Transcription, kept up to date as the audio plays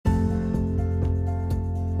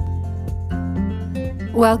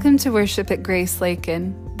Welcome to worship at Grace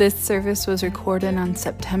Lakin. This service was recorded on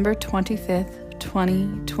September 25th,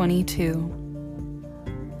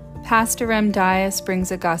 2022. Pastor Rem Dias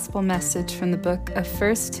brings a gospel message from the book of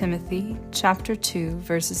 1 Timothy, chapter 2,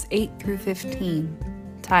 verses 8 through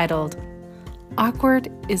 15, titled,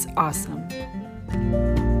 Awkward is Awesome.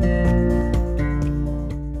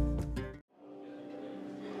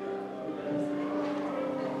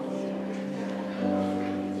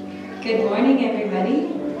 Good morning, everybody.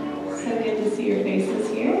 So good to see your faces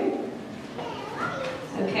here.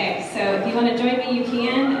 Okay, so if you want to join me, you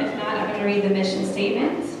can. If not, I'm going to read the mission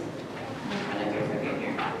statement in front of your program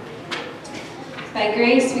here. By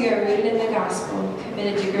grace, we are rooted in the gospel,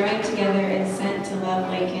 committed to growing together and sent to love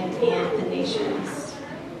Lakin and the nations.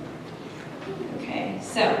 Okay,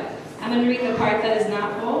 so I'm going to read the part that is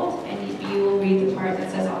not bold, and you will read the part that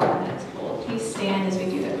says all that is bold. Please stand as we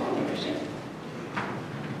do the call to worship.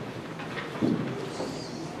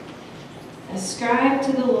 Ascribe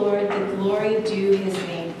to the Lord the glory due his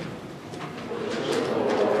name.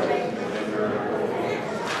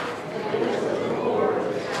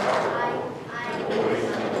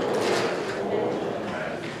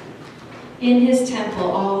 In his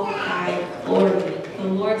temple all cry glory. The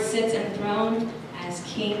Lord sits enthroned as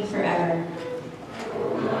king forever.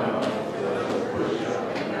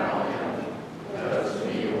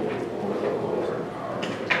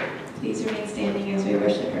 Please remain standing as we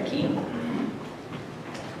worship our King.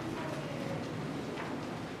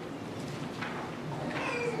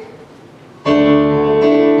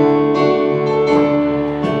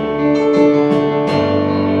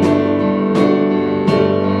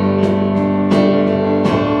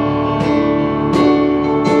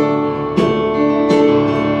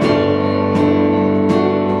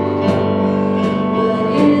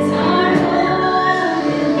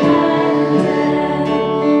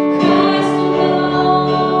 Christ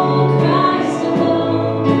alone.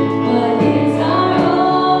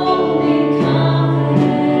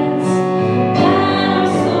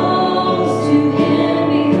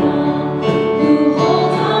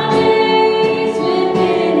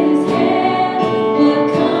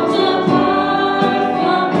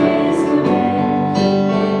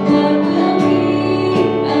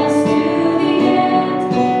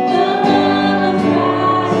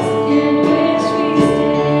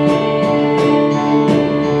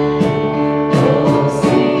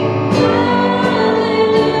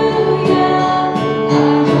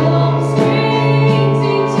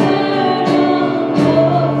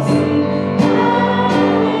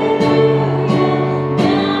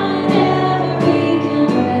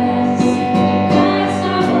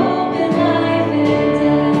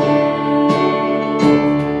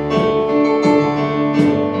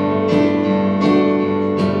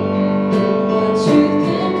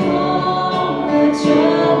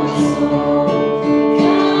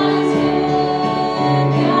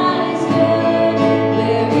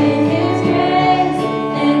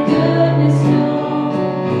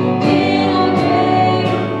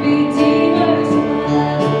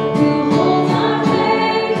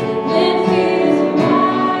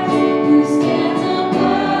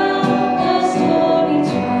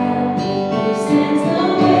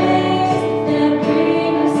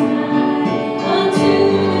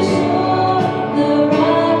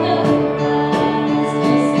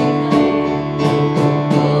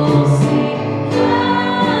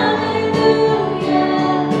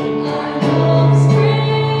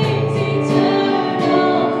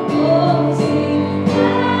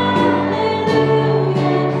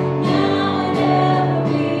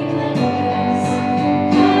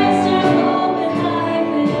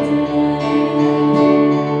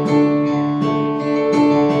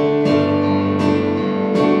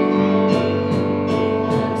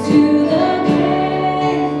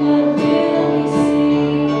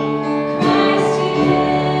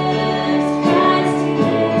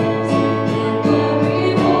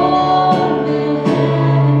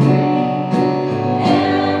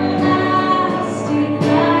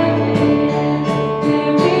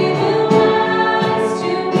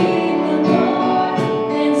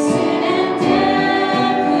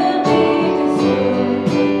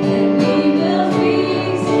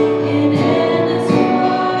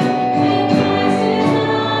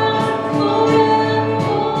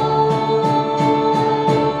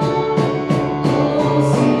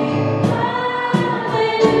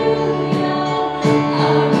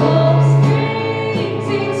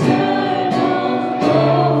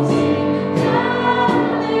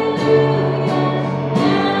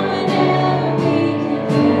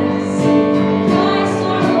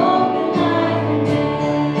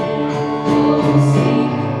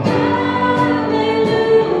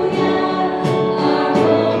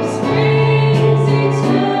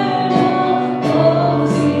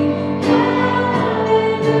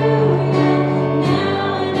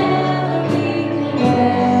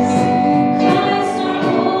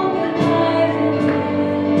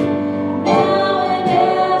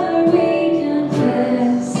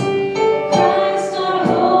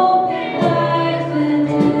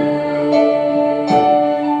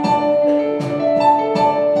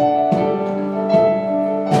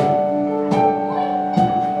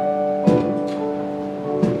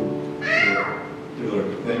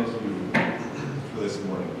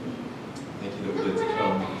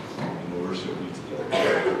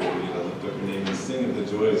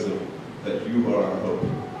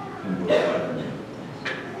 and will abide in Him.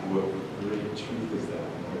 What great truth is that?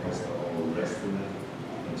 And help us to all rest in that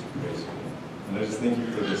and to praise Him. And I just thank you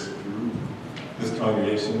for this group, this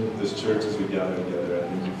congregation, this church as we gather together. I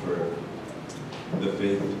thank you for the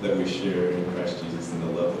faith that we share in Christ Jesus and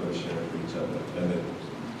the love that we share for each other. And that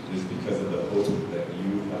it is because of the hope that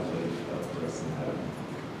you have laid out for us in heaven.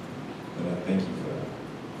 And I thank you for that.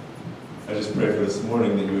 I just pray for this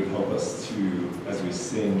morning that you would help us to, as we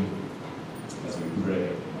sing, as we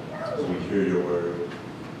pray, as we hear your word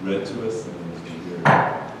read to us, and as we hear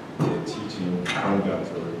the teaching from God's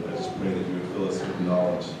word, I just pray that you would fill us with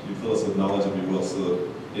knowledge. You fill us with knowledge of your will so that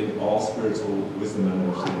in all spiritual wisdom and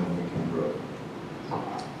understanding we can grow. I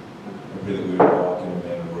pray that we would walk in a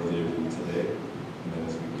manner worthy of you today, and then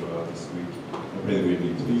as we go out this week, I pray that we would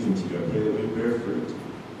be pleasing to you. I pray that we would bear fruit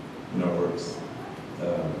in our works,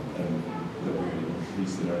 and that we would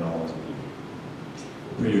increase in our knowledge of you.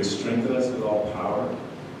 I pray you would strengthen us with all power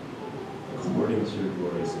according to your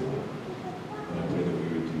glorious will. And I pray that we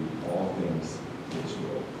would do all things with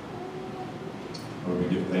joy. Lord, we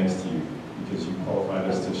give thanks to you because you qualified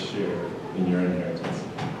us to share in your inheritance.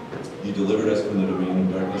 You delivered us from the domain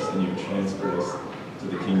of darkness, and you transferred us to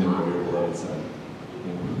the kingdom of your beloved Son,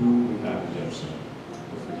 in whom we have redemption,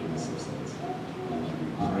 the forgiveness of sins. And we give you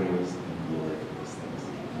praise and glory for these things.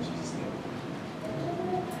 In Jesus' name.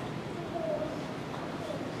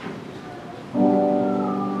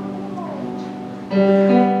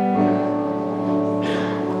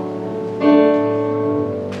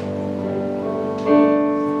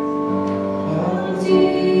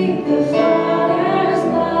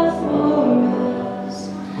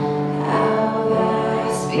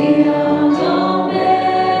 Beyond all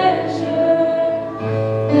measure,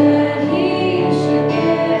 that He should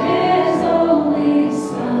give His only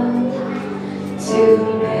Son to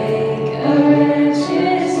make a wretch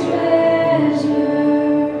His treasure.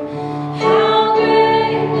 How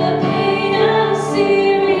great the pain of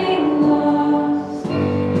searing loss!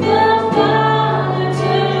 The Father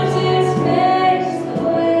turns His face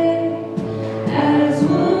away, as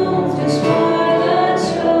wounds destroy the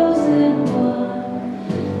chosen one.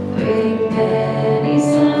 Bring many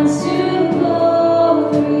sons to glory.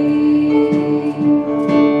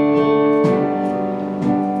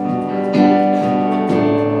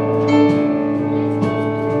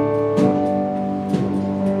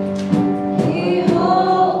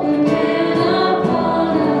 Behold the man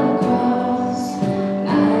upon a cross,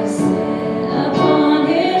 my sin upon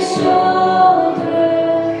His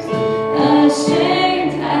shoulders.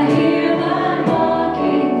 Ashamed, I hear my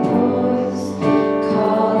mocking voice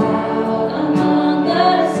call out among the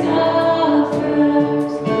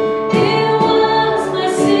scoffers. It was my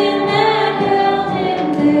sin that held Him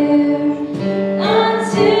there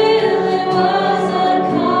until it was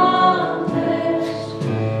accomplished.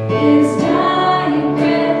 His dying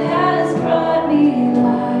breath has brought me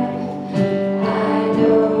life. I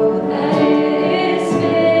know that it is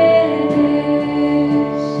finished.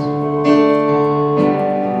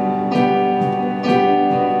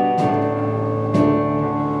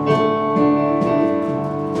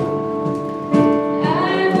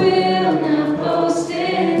 I will not boast in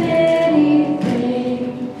anything,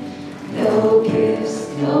 no gifts,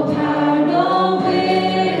 no power, no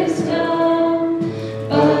wisdom,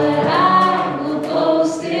 but I will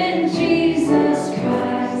boast in Jesus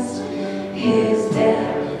Christ, His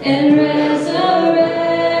death and resurrection.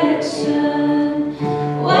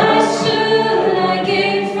 Why should I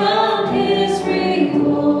gain from His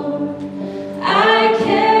reward? I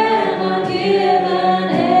cannot give an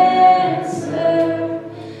answer,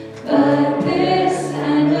 but this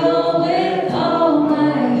I know with all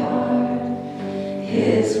my heart: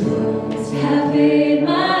 His wounds have paid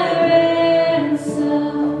my ransom.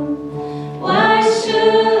 Why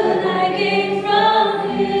should I gain from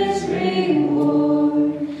His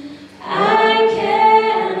reward? I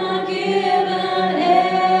cannot give an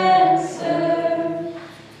answer,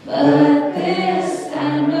 but this I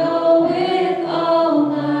know with all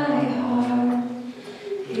my heart: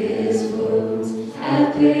 His wounds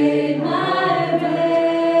have paid my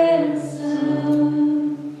ransom.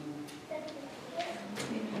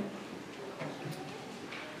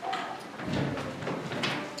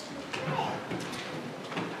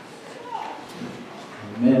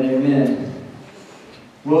 Amen, amen.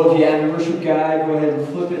 Well, if you have your worship guide, go ahead and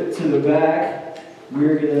flip it to the back.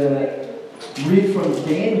 We're going to read from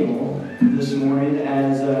Daniel this morning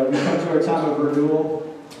as we come to our time of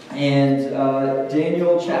renewal. And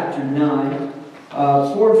Daniel chapter 9,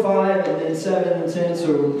 4 and 5, and then 7 and 10.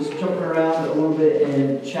 So we're just jumping around a little bit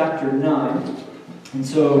in chapter 9. And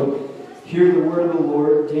so hear the word of the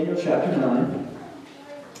Lord, Daniel chapter 9.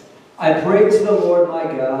 I prayed to the Lord my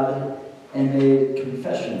God and made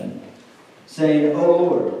confession, saying, O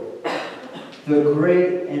Lord, the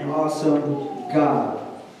great and awesome God,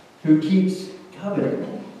 who keeps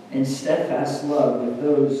covenant and steadfast love with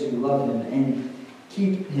those who love him and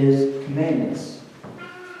keep his commandments.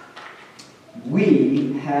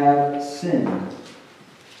 We have sinned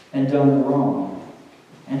and done wrong,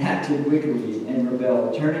 and acted wickedly and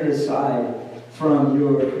rebelled, turning aside from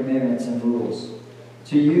your commandments and rules.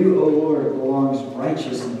 To you, O Lord, belongs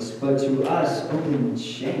righteousness, but to us only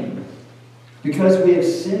shame, because we have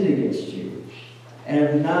sinned against you, and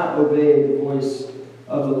have not obeyed the voice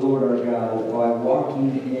of the Lord our God by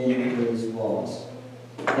walking in his laws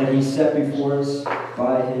that he set before us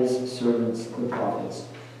by his servants, the prophets.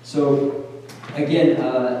 So, again,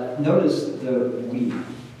 notice the we.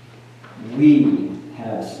 We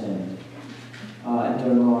have sinned and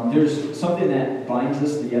done wrong. There's something that binds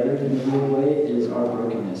us together in a real way is our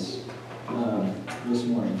brokenness this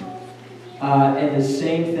morning. And the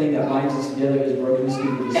same thing that binds us together is brokenness,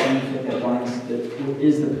 the same thing that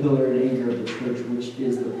is the pillar and anchor of the church, which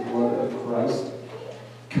is the blood of Christ,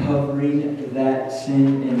 covering that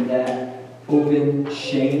sin and that open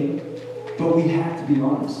shame. But we have to be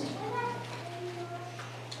honest.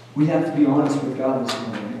 We have to be honest with God this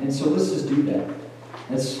morning. And so let's just do that.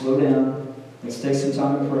 Let's slow down. Let's take some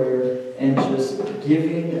time in prayer and just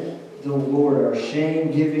giving the Lord our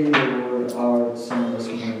shame, giving the Lord our sin this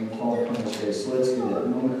morning, call upon his grace. So let's do that. A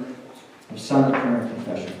moment of silent prayer and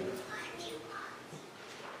confession.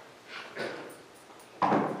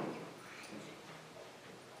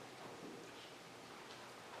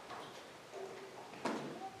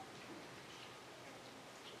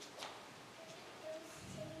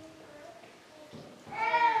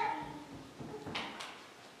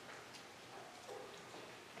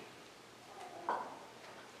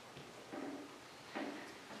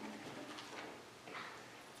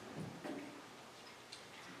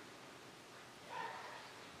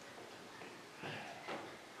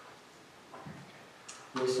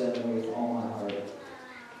 This I know with all my heart,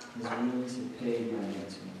 his wounds have paid my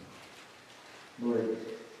ransom. Lord,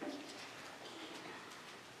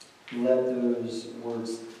 let those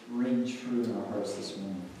words ring true in our hearts this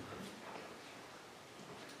morning.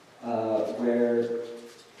 Where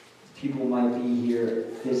people might be here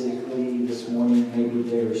physically this morning, maybe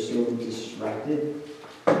they are so distracted,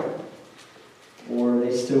 or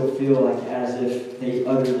they still feel like as if they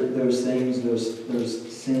uttered those things, those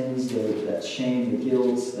sins, that shame, the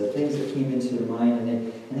guilt, the things that came into their mind,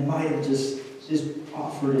 and they might have just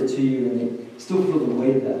offered it to you, and they still feel the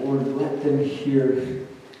weight of that. Lord, let them hear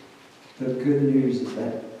the good news is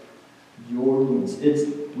that your wounds.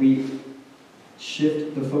 We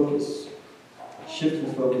shift the focus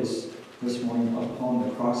this morning upon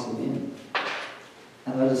the cross again,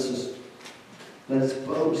 and let us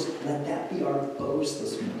boast. Let that be our boast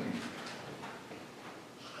this morning.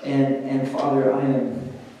 And Father, I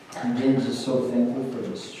am again just so thankful for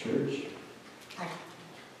this church.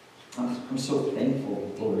 I'm so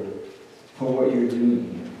thankful, Lord, for what you're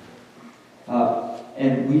doing here.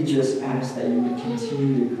 And we just ask that you would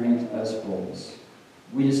continue to grant us boldness.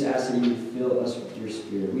 We just ask that you would fill us with your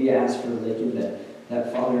Spirit. We ask for Lakin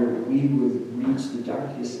that Father, we would reach the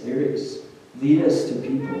darkest areas. Lead us to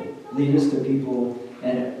people,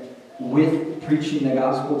 and with preaching the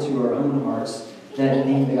gospel to our own hearts that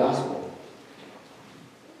need the gospel.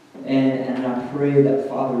 And I pray that,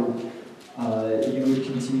 Father, you would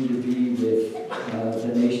continue to be with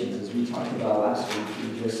the nations, as we talked about last week.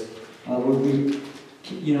 Lord,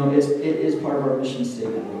 it is part of our mission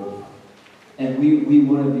statement, Lord. And we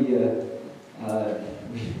want to be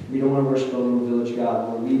we don't want to worship a little village God,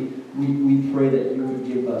 Lord. We pray that you would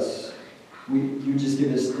give us, you just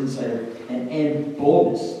give us insight and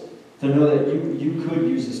boldness to know that you could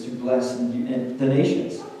use us to bless and the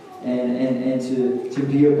nations and to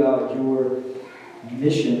be about your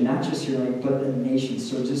mission, not just your land, but the nations.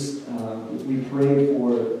 So just we pray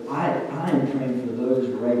for, I am praying for those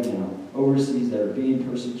right now overseas that are being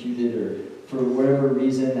persecuted or for whatever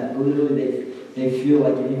reason that literally they feel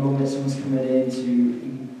like any moment someone's coming in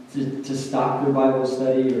to stop their Bible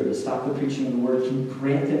study or to stop the preaching of the word. Can you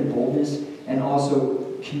grant them boldness? And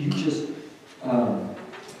also, can you just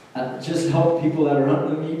help people that are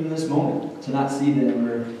not in this moment to not see them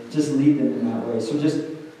or just lead them in that way? So just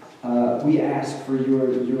we ask for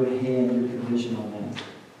your hand, your provision on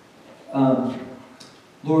that.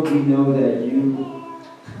 Lord, we know that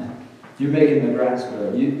you're making the grass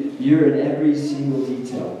grow. You're in every single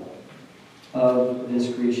detail of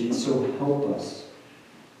this creation. So help us.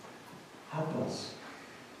 Help us.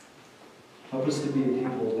 Help us to be a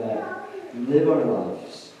people that live our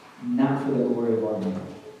lives not for the glory of our name,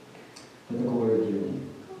 but the glory of your name,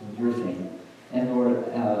 of your fame. And Lord,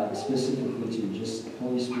 specifically to just,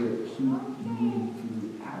 Holy Spirit, keep me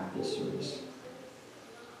throughout this service.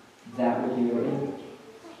 That would be our aim,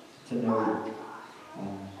 to know you.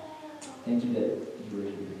 Thank you that you are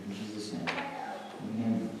here. In Jesus' name.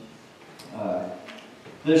 Amen.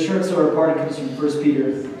 The assurance of our party comes from 1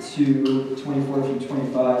 Peter 2, 24 through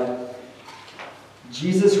 25.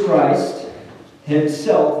 Jesus Christ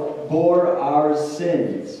himself bore our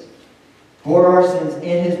sins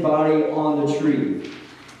in his body on the tree,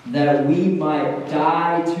 that we might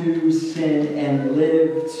die to sin and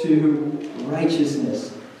live to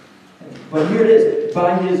righteousness. But here it is,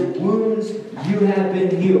 by his wounds you have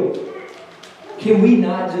been healed. Can we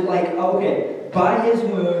not do by his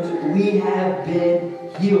wounds we have been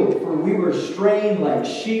healed. For we were straying like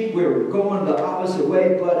sheep, we were going the opposite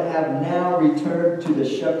way, but have now returned to the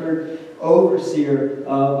shepherd, overseer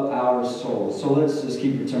of our souls. So let's just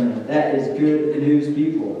keep returning. That is good news,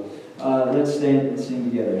 people. Let's stand and sing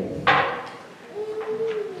together.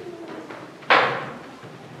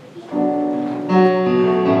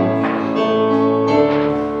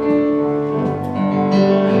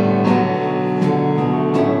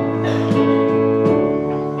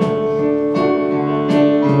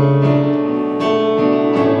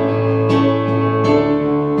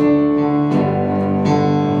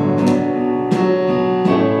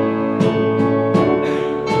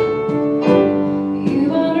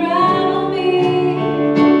 You unravel me.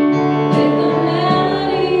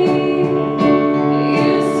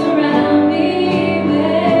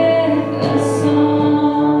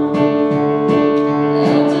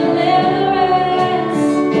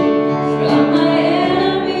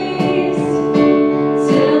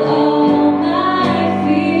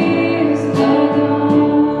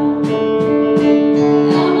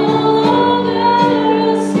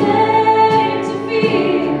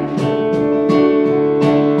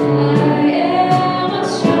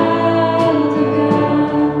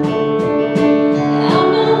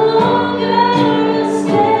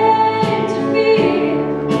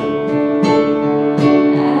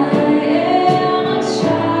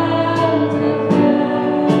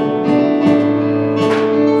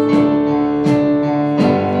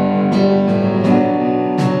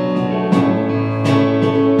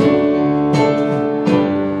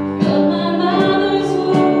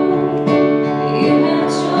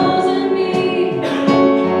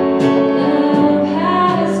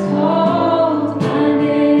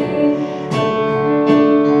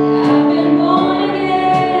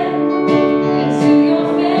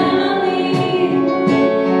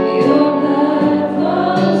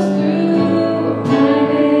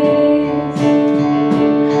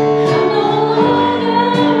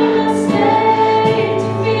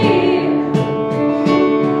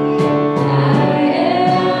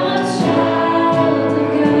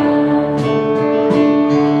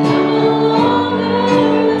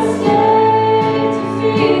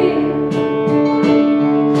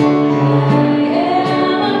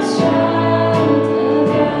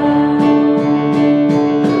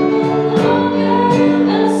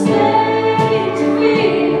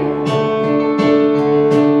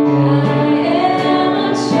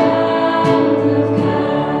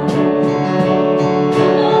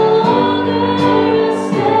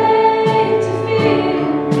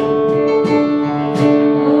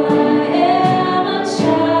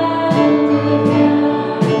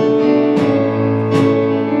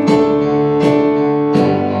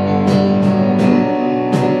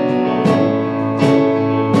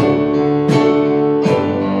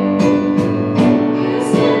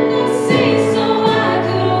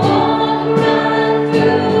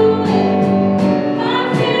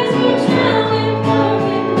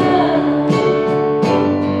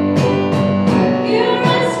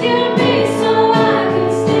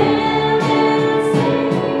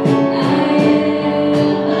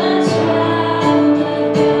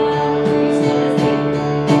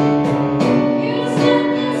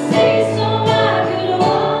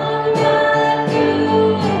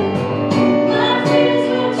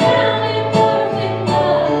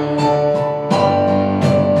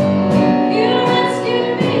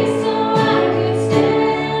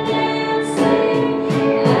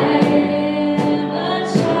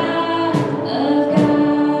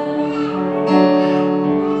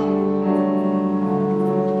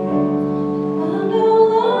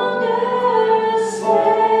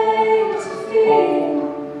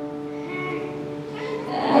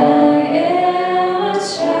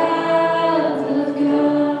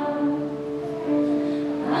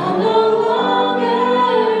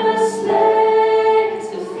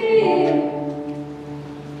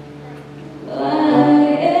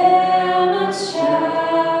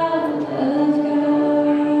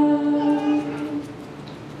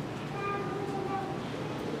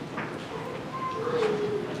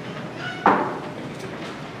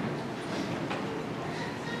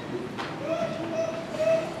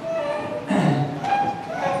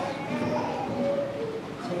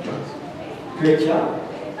 Great job.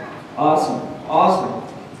 Awesome. Awesome.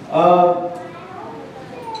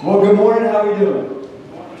 Well, good morning. How are we doing?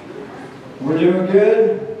 We're doing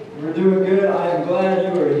good. We're doing good. I am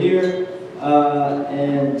glad you are here.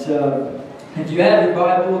 And if you have your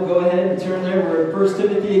Bible, go ahead and turn there. We're in 1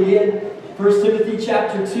 Timothy again. 1 Timothy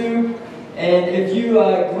chapter 2. And if you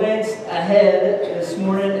glanced ahead this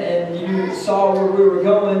morning and you saw where we were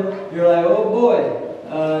going, you're like, oh boy.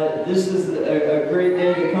 This is a great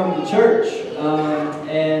day to come to church.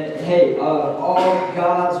 And hey, all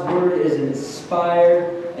God's Word is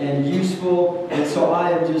inspired and useful. And so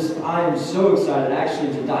I am so excited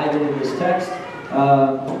actually to dive into this text.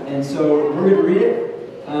 And so we're going to read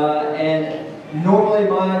it. And normally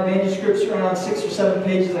my manuscript's around 6 or 7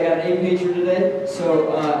 pages. I got an 8-pager today.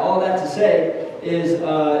 So all that to say is,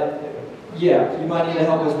 yeah, you might need to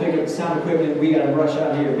help us pick up the sound equipment. We got to rush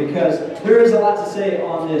out here because there is a lot to say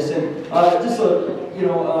on this. And just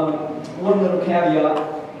one little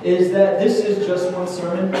caveat is that this is just one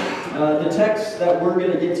sermon. The texts that we're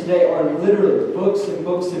going to get today are literally books and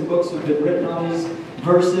books and books have been written on these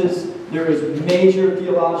verses. There is major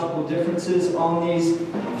theological differences on these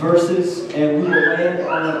verses, and we will land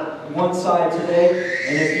on one side today.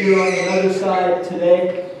 And if you're on another side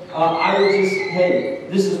today, I would just, hey,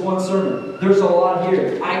 this is one sermon. There's a lot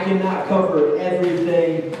here. I cannot cover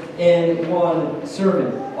everything in one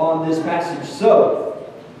sermon on this passage. So,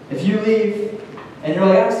 if you leave and you're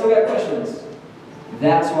like, I still got questions,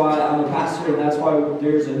 that's why I'm a pastor, and that's why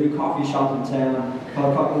there's a new coffee shop in town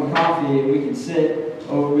called Coffee, and we can sit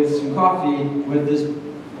with some coffee with this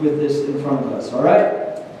in front of us. All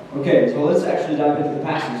right? Okay, so let's actually dive into the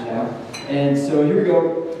passage now. And so here we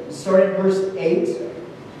go. Starting in verse 8.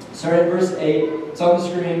 It's on the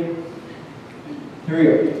screen. Here we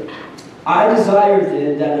go. I desire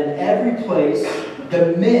then that in every place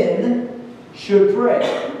the men should pray,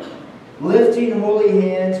 lifting holy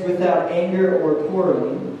hands without anger or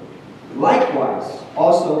quarreling. Likewise,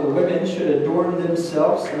 also the women should adorn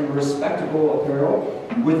themselves in respectable apparel,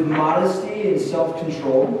 with modesty and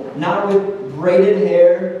self-control, not with braided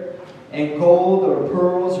hair and gold or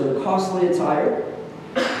pearls or costly attire,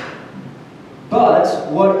 but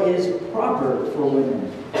what is proper for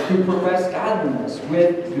women, who profess godliness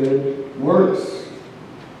with good works.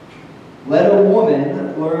 Let a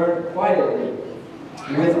woman learn quietly,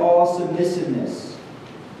 with all submissiveness.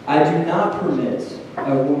 I do not permit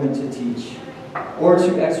a woman to teach, or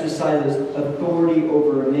to exercise authority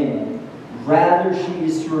over a man. Rather, she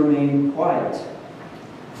is to remain quiet.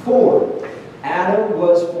 For Adam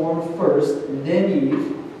was formed first, then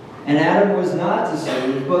Eve, and Adam was not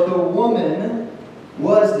deceived, but the woman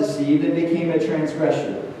was deceived and became a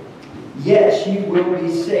transgressor. Yet she will be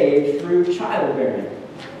saved through childbearing,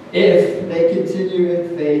 if they continue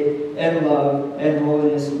in faith and love and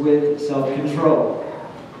holiness with self-control.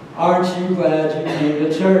 Aren't you glad you came to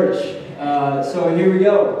church? So here we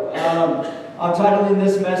go. I'm titling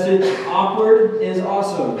this message, Awkward is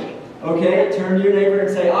Awesome. Okay, turn to your neighbor and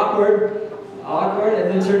say, awkward. Awkward, and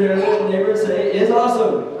then turn to your neighbor and say, is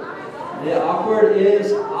awesome. Yeah, awkward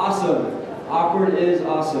is awesome. Awkward is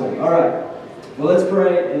awesome. All right. Well, let's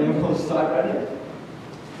pray, and then we'll start right here.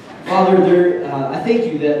 Father, I thank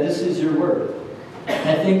you that this is your word.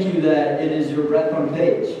 I thank you that it is your breath on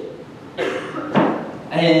page.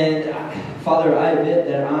 And Father, I admit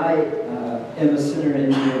that I am a sinner in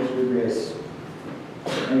need of your grace.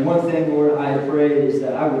 And one thing, Lord, I pray is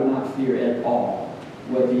that I would not fear at all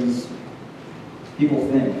what these people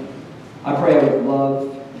think. I pray I would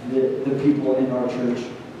love the people in our church,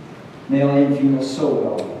 male and female, so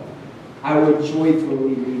well. I would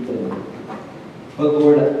joyfully lead them. But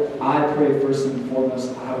Lord, I pray first and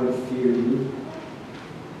foremost, I would fear you.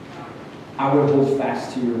 I would hold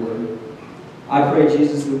fast to your word. I pray,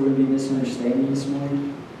 Jesus, there wouldn't be misunderstanding this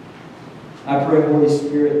morning. I pray, Holy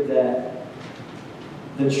Spirit, that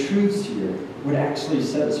the truths here would actually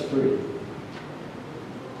set us free.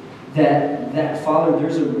 That Father,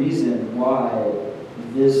 there's a reason why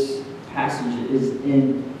this passage is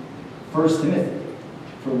in 1 Timothy,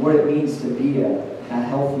 for what it means to be a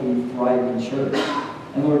healthy, thriving church.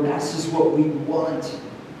 And Lord, that's just what we want.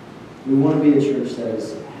 We want to be a church that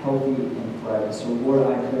is healthy and thriving. So Lord,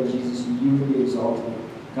 I pray, Jesus, you would be exalted.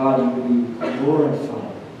 God, you would be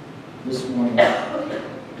glorified this morning.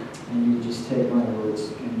 And you would just take my words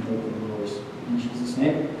and make them yours. In Jesus'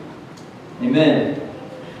 name, amen.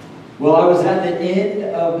 Well, I was at the end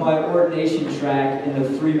of my ordination track in the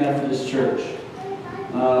Free Methodist Church.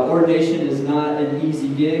 Ordination is not an easy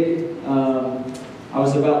gig. I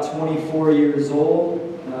was about 24 years old,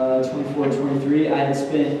 24 or 23. I had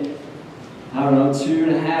spent,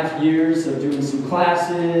 2.5 years of doing some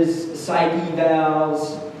classes, psych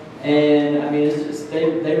evals, and I mean, it's just,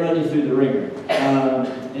 they run you through the ringer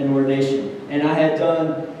in ordination. And I had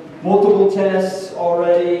done multiple tests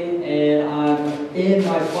already, and I'm in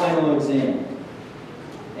my final exam.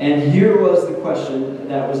 And here was the question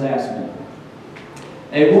that was asked me.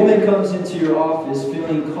 A woman comes into your office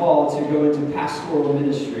feeling called to go into pastoral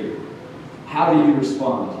ministry. How do you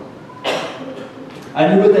respond?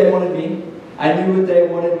 I knew what they wanted me. I knew what they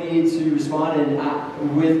wanted me to respond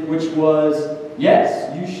which was,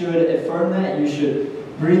 yes, you should affirm that, you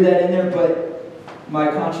should breathe that in there, but my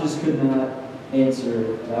conscience could not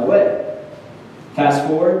answer that way. Fast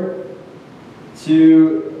forward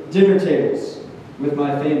to dinner tables with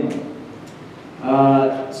my family.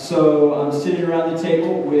 So I'm sitting around the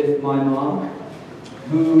table with my mom,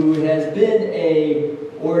 who has been a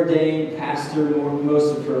ordained pastor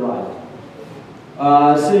most of her life.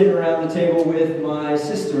 Sitting around the table with my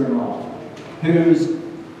sister-in-law, who's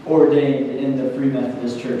ordained in the Free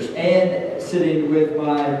Methodist Church, and sitting with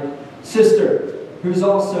my sister, who's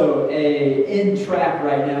also in track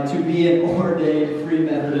right now to be an ordained Free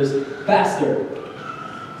Methodist pastor.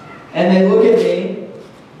 And they look at me,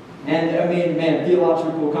 and I mean, man,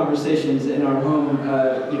 theological conversations in our home,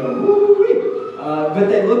 woo-wee. But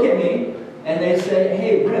they look at me and they say,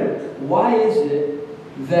 "Hey, Rim, why is it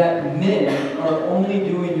that men are only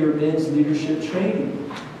doing your men's leadership training?"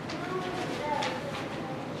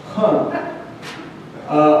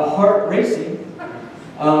 Heart racing,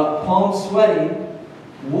 palm sweating.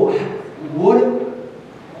 What?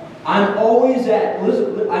 I'm always at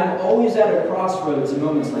a crossroads in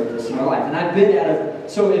moments like this in my life, and I've been at a.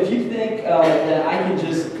 So if you think that I can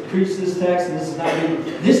just preach this text and this is not me,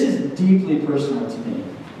 this is deeply personal to me.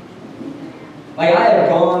 Like, I have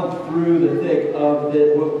gone through the thick of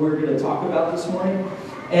what we're going to talk about this morning,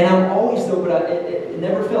 and I'm always, though, but it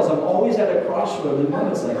never fails. I'm always at a crossroad in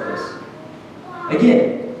moments like this.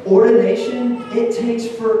 Again, ordination, it takes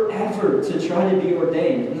forever to try to be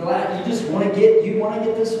ordained. And you just want to get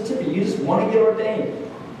the certificate. You just want to get ordained.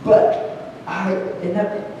 But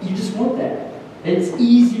you just want that. It's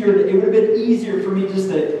easier. It would have been easier for me just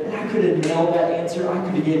to, and I could have nailed that answer.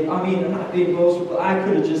 I'm not being boastful, but I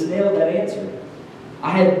could have just nailed that answer. I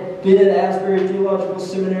had been at Asbury Theological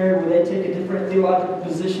Seminary where they take a different theological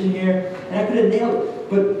position here, and I could have nailed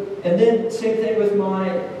it. And then same thing with my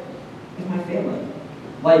family.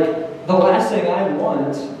 Like, the last thing I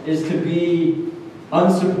want is to be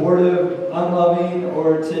unsupportive, unloving,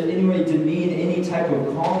 or to anyway demean any type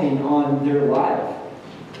of calling on their life.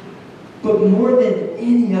 But more than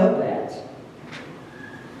any of that,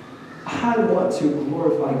 I want to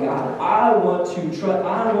glorify God. I want to trust.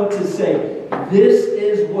 I want to say, this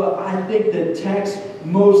is what I think the text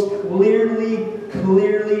most clearly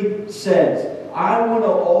says. I want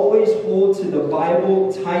to always hold to the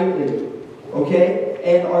Bible tightly, okay?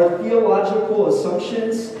 And our theological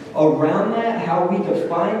assumptions around that, how we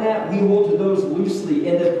define that, we hold to those loosely.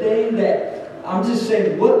 And the thing that, I'm just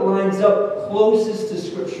saying, what lines up closest to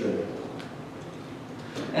Scripture?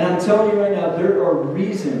 And I'm telling you right now, there are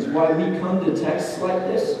reasons why we come to texts like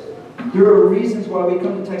this. There are reasons why we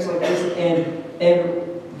come to texts like this, and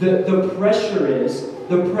the pressure is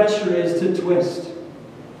to twist.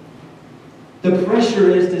 The pressure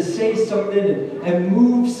is to say something and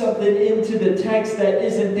move something into the text that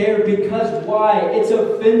isn't there, because why? It's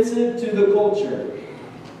offensive to the culture.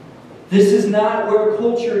 This is not where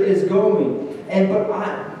culture is going. But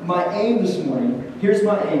my aim this morning, here's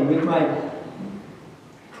my aim,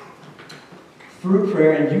 through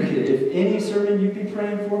prayer, and you could, if any sermon you'd be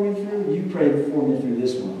praying for me through, you pray for me through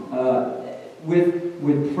this one.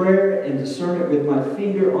 With prayer and discernment, with my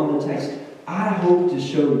finger on the text, I hope to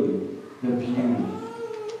show you the beauty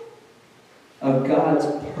of God's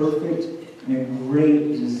perfect and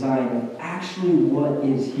great design of actually what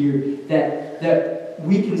is here. That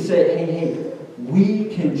we can say, hey, we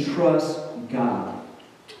can trust God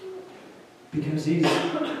because He's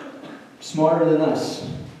smarter than us.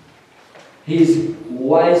 He's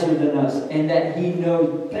wiser than us, and that He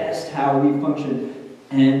knows best how we function.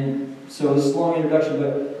 And so this is a long introduction,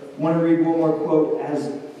 but I want to read one more quote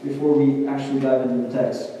before we actually dive into the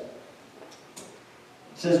text. It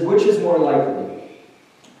says, which is more likely,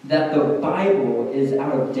 that the Bible is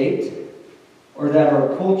out of date or that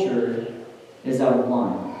our culture is out of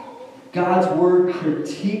line? God's Word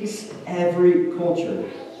critiques every culture.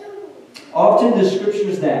 Often the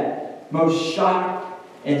Scriptures that most shock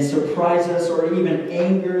and surprise us or even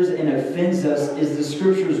angers and offends us is the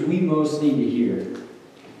Scriptures we most need to hear.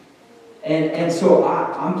 And so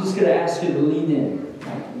I'm just going to ask you to lean in,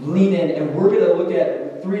 and we're going to look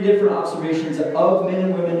at 3 different observations of men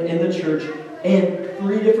and women in the church, and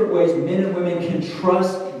three different ways men and women can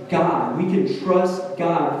trust God. We can trust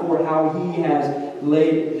God for how He has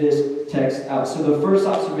laid this text out. So the first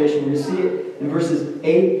observation, we're going to see it in verses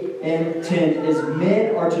 8 and 10, is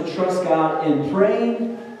men are to trust God in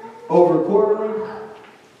praying over quarreling,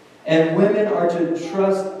 and women are to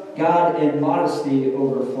trust God in modesty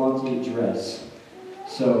over flaunty dress.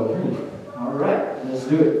 So, all right, let's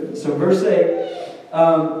do it. So verse 8.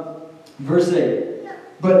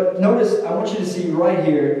 But notice, I want you to see right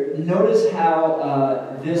here, notice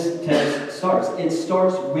how this text starts. It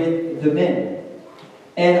starts with the men.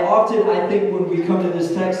 And often I think when we come to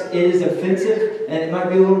this text, it is offensive and it might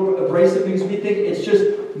be a little abrasive because we think it's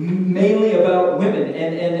just mainly about women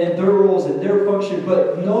and their roles and their function.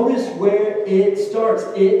 But notice where it starts.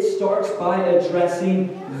 It starts by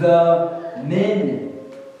addressing the men.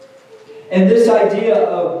 And this idea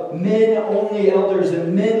of men-only elders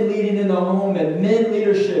and men leading in the home and men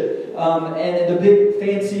leadership, and the big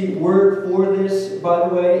fancy word for this, by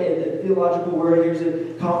the way, and the theological word here is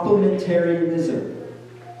complementarianism.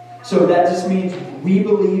 So that just means we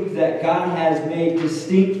believe that God has made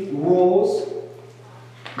distinct roles,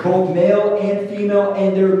 both male and female,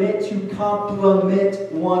 and they're meant to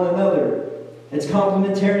complement one another. It's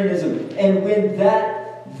complementarianism. And when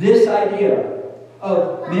this idea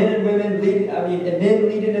of men and women leading, and men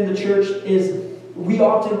leading in the church is, we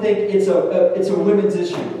often think it's a women's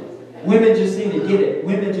issue. Women just need to get it.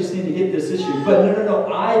 Women just need to get this issue. But no.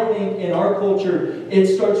 I think in our culture,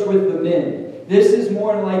 it starts with the men. This is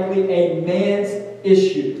more than likely a man's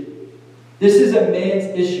issue. This is a man's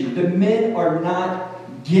issue. The men are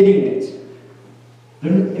not getting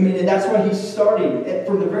it. That's why he's starting.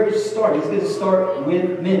 From the very start, he's going to start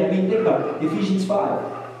with men. Think about it. Ephesians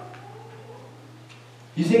 5.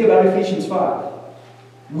 You think about Ephesians 5.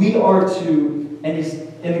 We are to, and he's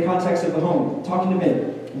in the context of the home, talking to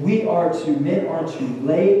men. Men are to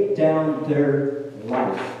lay down their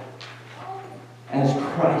life as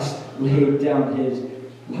Christ laid down His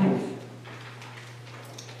life.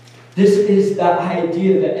 This is the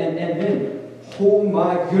idea that, and then, oh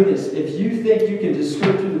my goodness, if you think you can just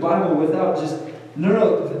script through the Bible without just,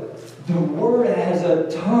 the Word has a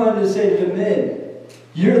ton to say to the men.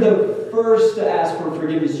 You're the first to ask for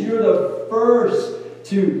forgiveness. You're the first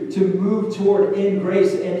to move toward in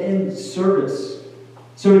grace and in service.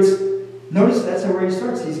 So notice that's where he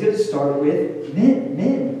starts. He's going to start with men.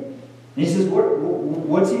 And he says,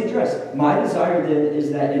 what's he address? My desire then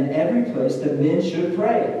is that in every place the men should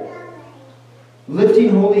pray, lifting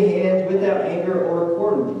holy hands without anger or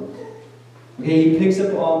quarreling. Okay, he picks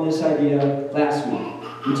up on this idea last week.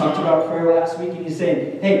 We talked about prayer last week, and he's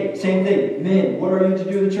saying, hey, same thing. Men, what are you to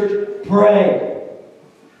do in the church? Pray.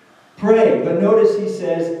 Pray. But notice he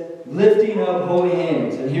says, lifting up holy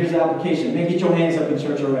hands. And here's the application. Man, get your hands up in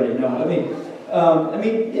church already. No,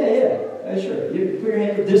 sure. You put your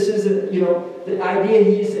hand up. This isn't, the idea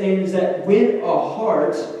he's saying is that when a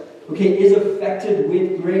heart, is affected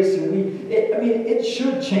with grace, and it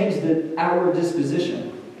should change our disposition.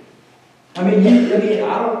 I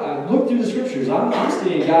look through the scriptures. I'm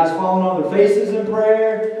seeing guys falling on their faces in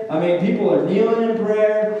prayer. People are kneeling in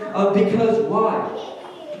prayer. Because why?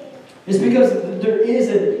 It's because there is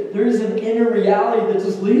an inner reality that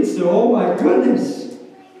just leads to, oh my goodness.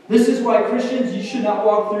 This is why Christians, you should not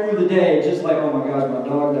walk through the day just like, oh my gosh, my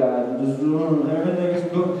dog died. Everything's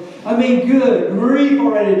good. Good grief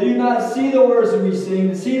already. Do you not see the words that we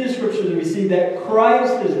sing? See the scriptures that we see that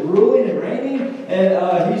Christ is ruling and reigning,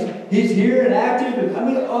 and He's here and active.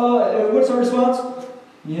 What's our response?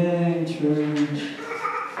 Yay, church.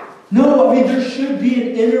 No, there should be an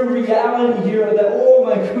inner reality here that, oh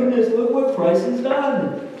my goodness, look what Christ has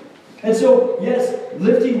done. And so, yes,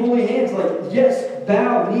 lifting holy hands,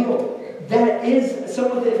 bow, kneel. That is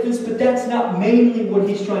some of the evidence, but that's not mainly what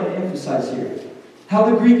he's trying to emphasize here. How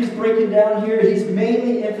the Greek is breaking down here, what he's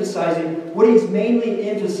mainly emphasizing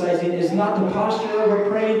is not the posture of our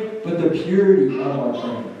praying, but the purity of our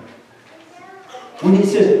praying. When he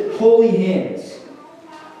says holy hands,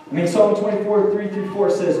 Psalm 24,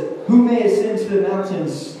 3-4 says, Who may ascend to the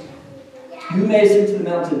mountains? Who may ascend to the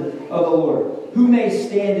mountain of the Lord? Who may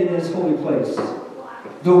stand in His holy place?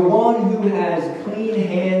 The one who has clean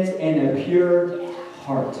hands and a pure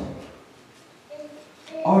heart.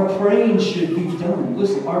 Our praying should be done.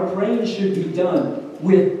 Listen, our praying should be done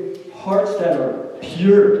with hearts that are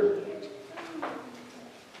pure.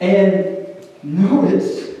 And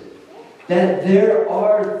notice that there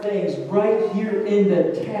are things right here in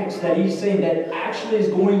the text that he's saying that actually is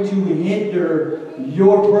going to hinder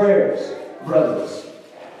your prayers, brothers.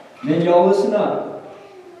 Men, y'all listen up.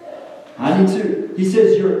 I need to. He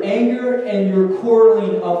says, your anger and your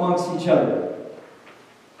quarreling amongst each other.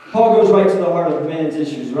 Paul goes right to the heart of men's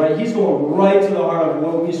issues, right? He's going right to the heart of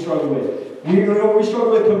what we struggle with. We know what we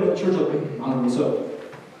struggle with coming to church like, I don't know what's up.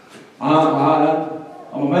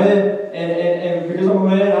 I'm a man, and because I'm a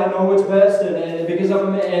man, I know what's best, and because I'm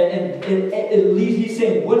a man, and at least he's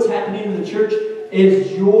saying what's happening in the church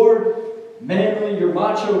is your manly, your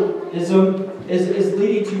machoism is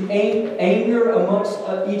leading to anger amongst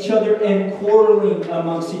each other and quarreling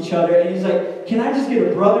amongst each other. And he's like, can I just get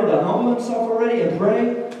a brother to humble himself already and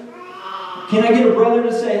pray? Can I get a brother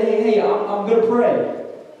to say, hey, I'm going to pray.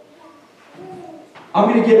 I'm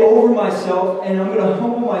going to get over myself, and I'm going to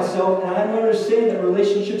humble myself, and I'm going to understand that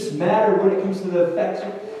relationships matter when it comes to the effects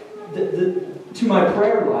to my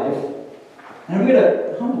prayer life. And I'm going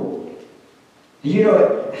to humble. You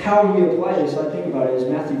know how we apply this, I think about it, is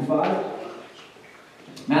Matthew 5.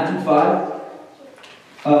 Matthew 5,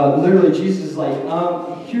 literally Jesus is like,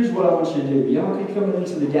 here's what I want you to do. Y'all keep coming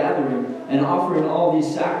into the gathering and offering all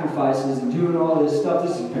these sacrifices and doing all this stuff.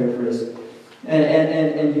 This is paraphrase.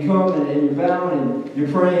 And you come and you're bound and you're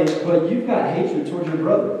praying, but you've got hatred towards your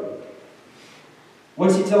brother.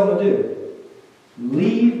 What's he telling them to do?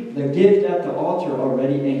 Leave the gift at the altar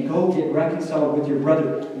already and go get reconciled with your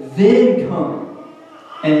brother. Then come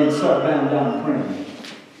and start bowing down and praying.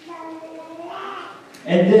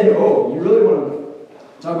 And then, you really want to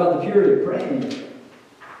talk about the purity of praying?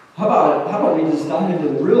 How about we just dive into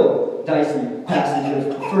the real dicey passage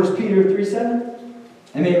of 1 Peter 3:7?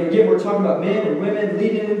 I mean, again, we're talking about men and women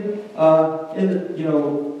leading, and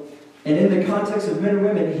in the context of men and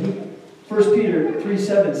women, 1 Peter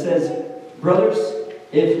 3:7 says, brothers,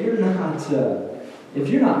 if you're not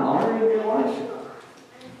honoring your wife,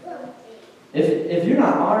 if you're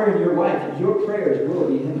not honoring your wife, your prayers will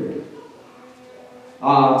be hindered.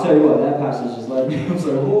 I'll tell you what, that passage is like, I was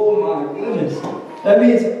like, oh my goodness. That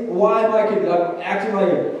means, why am I acting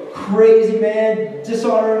like a crazy man,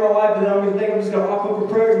 dishonoring my wife, and I'm going to think I'm just going to hop up for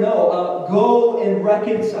prayer? No, go and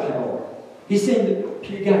reconcile. He's saying that,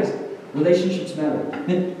 you guys, relationships matter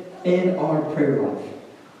in our prayer life.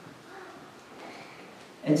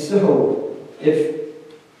 And so, let's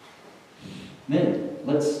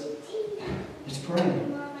pray.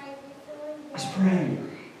 Let's pray.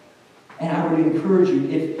 And I would encourage you,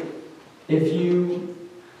 if you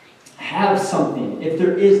have something, if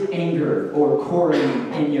there is anger or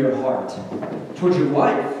quarreling in your heart towards your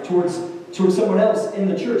wife, towards someone else in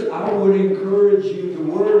the church, I would encourage you, the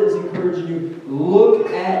Word is encouraging you,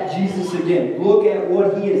 look at Jesus again. Look at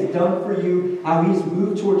what He has done for you, how He's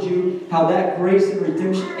moved towards you, how that grace and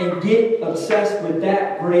redemption, and get obsessed with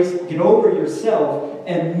that grace, get over yourself,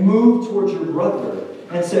 and move towards your brother,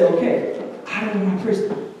 and say, okay, I don't know my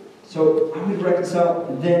prayer. So I'm going to reconcile,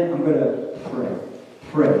 and then I'm going to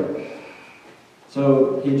pray.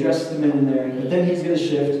 So he addresses the men in there, but then he's going to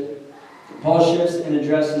shift. Paul shifts and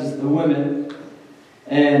addresses the women.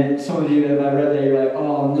 And some of you, if I read that, you're like,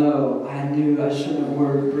 oh no, I knew I shouldn't have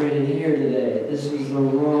worn braided hair today. This was the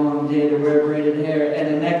wrong day to wear braided hair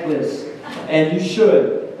and a necklace. And you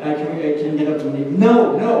should. I can get up and leave.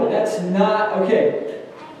 No, that's not okay.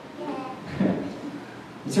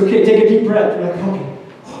 It's okay, take a deep breath. You're like, okay.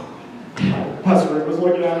 Pastor Rick was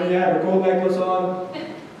looking at me, I had a gold necklace on.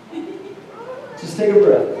 Just take a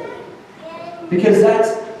breath. Because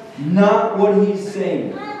that's not what he's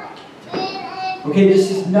saying. Okay,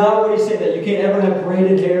 this is not what he's saying, that you can't ever have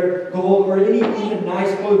braided hair, gold, or any even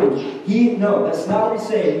nice clothing. No, that's not what he's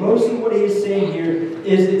saying. Mostly what he is saying here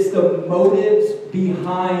is it's the motives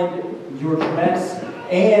behind your dress,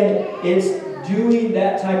 and it's doing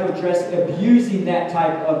that type of dress, abusing that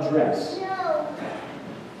type of dress.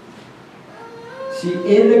 See,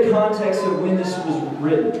 in the context of when this was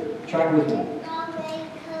written, track with me.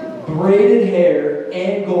 Braided hair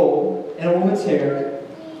and gold in a woman's hair,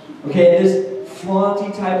 okay, this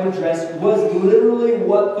flaunty type of dress was literally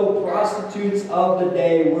what the prostitutes of the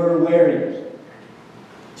day were wearing.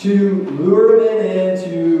 To lure men in,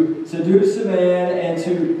 to seduce a man, and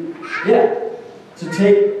to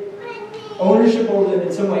take ownership over them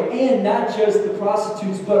in some way. And not just the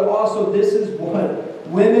prostitutes, but also this is what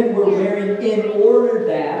women were wearing in order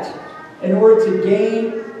to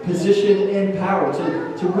gain position and power,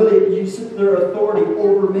 to really use their authority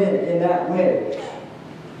over men in that way.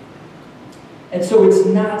 And so it's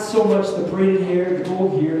not so much the braided hair, the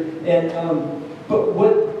gold hair, but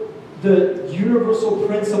what the universal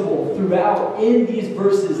principle throughout in these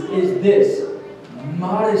verses is this: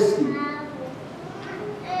 modesty.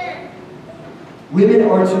 Women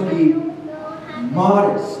are to be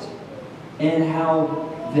modest in how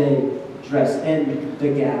they dress and the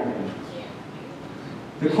gathering.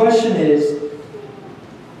 The question is,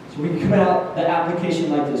 so we come out the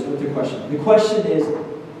application like this with the question. The question is,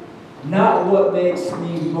 not what makes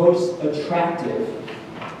me most attractive.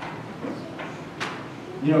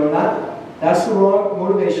 You know, that's the wrong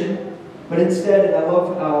motivation, but instead, and I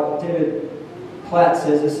love how David Platt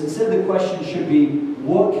says this, instead the question should be,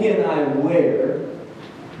 what can I wear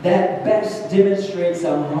that best demonstrates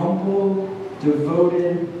a humble,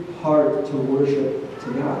 devoted heart to worship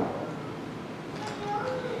to God?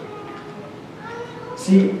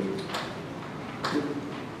 See,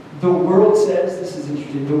 the world says, this is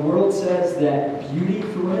interesting, the world says that beauty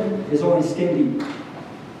for women is only skin deep.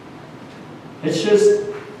 It's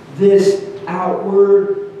just this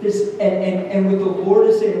outward, this, and what the Lord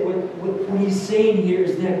is saying, what He's saying here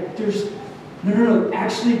is that there's, no.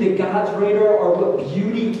 Actually, the God's radar, or what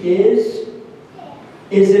beauty is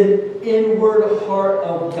an inward heart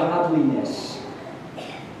of godliness.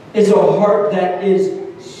 It's a heart that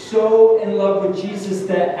is so in love with Jesus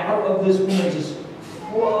that out of this woman just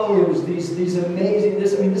flows these amazing,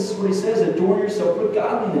 this is what He says, adorn yourself with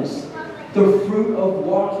godliness. The fruit of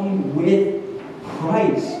walking with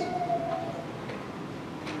Christ.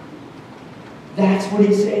 That's what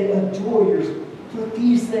He's saying. Adore yourself. Put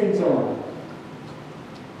these things on.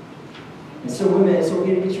 And so women, it's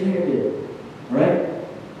okay to get your hair did. Right?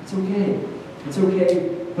 It's okay. It's okay.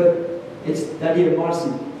 But it's the idea of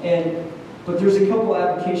modesty. But there's a couple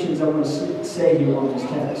applications I want to say here on this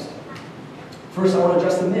text. First, I want to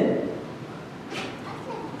address the men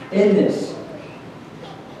in this.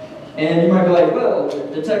 And you might be like, well,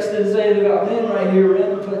 the text didn't say anything about men right here,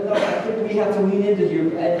 but no, I think we have to lean into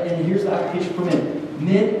here. And here's the application for men.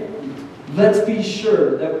 Men, let's be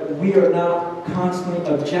sure that we are not constantly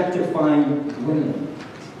objectifying women.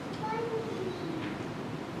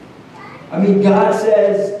 I mean, God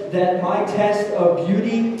says that my test of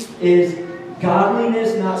beauty is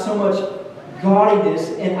godliness, not so much gaudiness.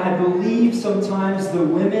 And I believe sometimes the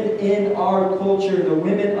women in our culture, the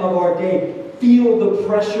women of our day, feel the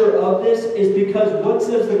pressure of this is because what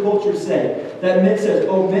does the culture say? That men says,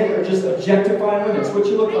 oh, men are just objectifying women. It's what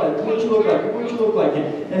you look like, what you look like, what you look like.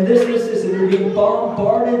 And this, and they're being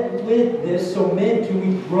bombarded with this. So men, can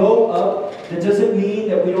we grow up? That doesn't mean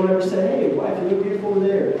that we don't ever say, hey, wife, you look beautiful over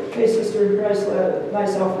there. Hey, sister in Christ,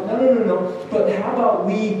 nice outfit. No. But how about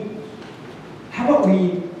we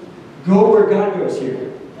go where God goes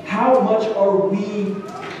here? How much are we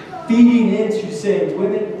feeding into saying,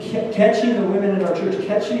 women, catching the women in our church,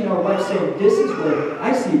 catching our life, saying, this is where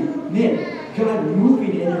I see, man, God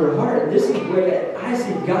moving in your heart. This is where I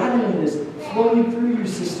see godliness flowing through you,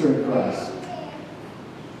 sister in Christ.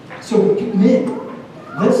 So, men,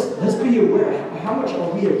 let's be aware. How much are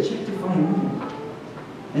we objectifying women?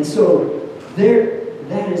 And so,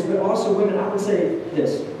 that is, but also women, I would say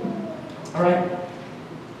this. All right?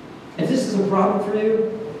 If this is a problem for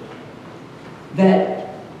you, that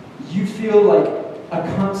you feel like a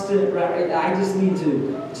constant, I just need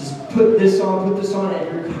to just put this on,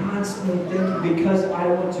 and you're constantly thinking, because I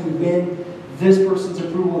want to win this person's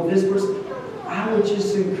approval, this person, I would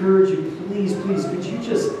just encourage you, please, could you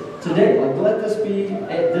just, today, let this be,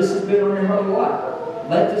 this has been on your heart a lot.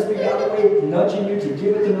 Let this be God's way nudging you to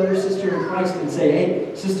give it to another sister in Christ and say,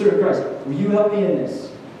 hey, sister in Christ, will you help me in this?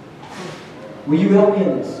 Will you help me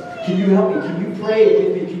in this? Can you help me? Can you pray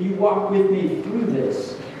with me? Can you walk with me through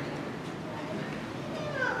this?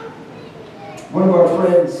 One of our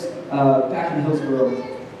friends back in Hillsboro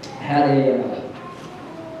had they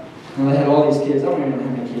had all these kids. I don't even know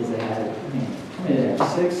how many kids they had. How many did they have?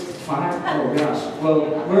 6? 5? Oh gosh. Well,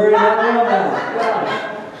 we're in that realm now. Gosh.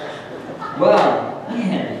 Wow.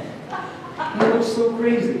 Man. They look so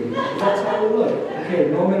crazy. That's how they look. Okay,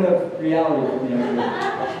 moment of reality for me.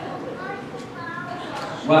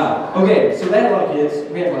 Wow. Okay, so they had a lot of kids.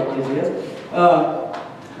 We had a lot of kids, I guess.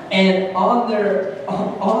 And on their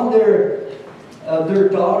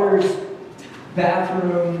daughter's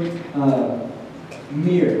bathroom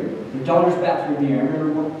mirror. Their daughter's bathroom mirror. I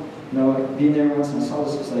remember being there once and I saw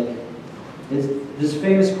this. It's like this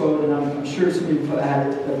famous quote, and I'm sure some of you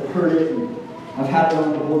have heard it. And I've had it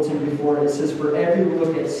on the bulletin before. It says, "For every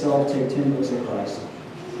look at self, take 10 looks at Christ."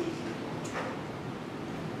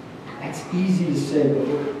 That's easy to say,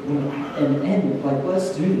 but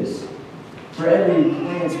let's do this. For every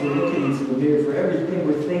glance we're looking into the mirror, for everything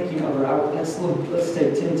we're thinking of, let's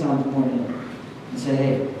take 10 times more in and say,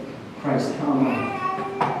 hey, Christ, how am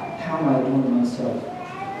I adorning myself?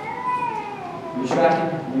 Are you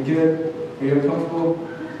tracking? Are you good? Are you uncomfortable?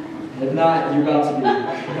 If not, you're about to be.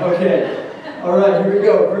 Okay. All right, here we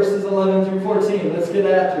go. Verses 11 through 14. Let's get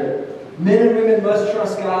after it. Men and women must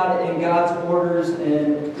trust God in God's orders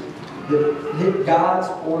and God's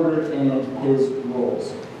order and His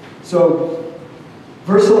rules. So,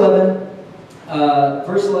 verse 11,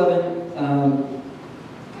 Verse 11,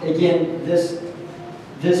 again, this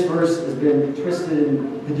verse has been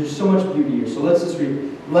twisted, but there's so much beauty here. So let's just read.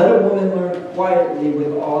 Let a woman learn quietly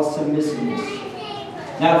with all submissiveness.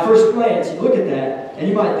 Now, at first glance, you look at that, and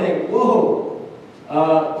you might think, whoa,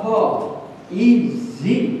 Paul,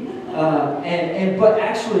 easy. But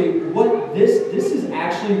actually, what this is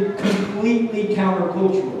actually completely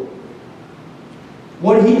countercultural.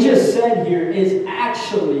 What he just said here is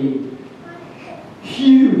actually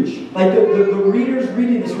huge. Like the readers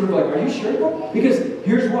reading this were like, are you sure? Because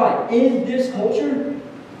here's why. In this culture,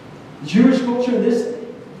 Jewish culture,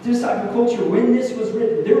 this type of culture, when this was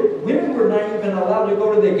written, women were not even allowed to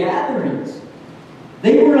go to the gatherings.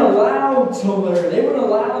 They weren't allowed to learn. They weren't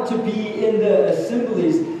allowed to be in the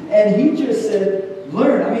assemblies. And he just said,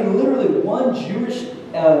 learn. I mean, literally, one Jewish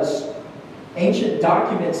ancient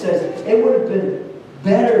document says it would have been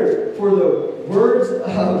better for the words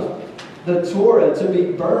of the Torah to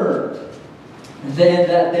be burned than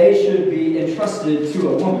that they should be entrusted to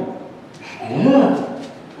a woman. Yeah.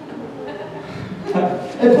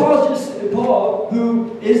 And Paul,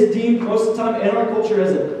 who is deemed most of the time in our culture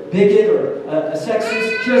as a bigot or a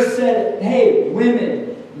sexist, just said, hey,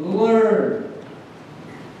 women, learn.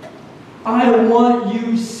 I want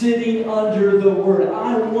you sitting under the Word.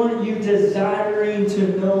 I want you desiring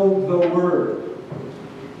to know the Word.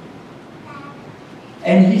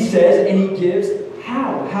 And he says, and he gives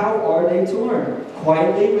how. How are they to learn?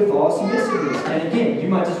 Quietly with all submissiveness. And again, you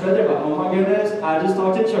might just read there, oh my goodness, I just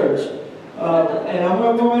talked to church. And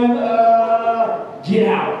I'm going, get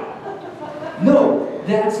out. No,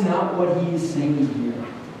 that's not what he is saying here.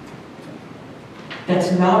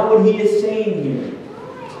 That's not what he is saying here.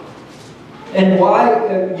 And why?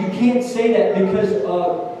 You can't say that because,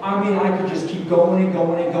 I could just keep going and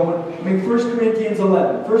going and going. I mean, 1 Corinthians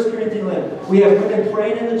 11. We have women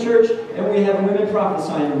praying in the church, and we have women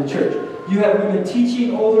prophesying in the church. You have women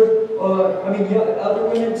teaching other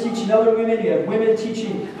women teaching other women. You have women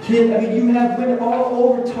teaching kids. You have women all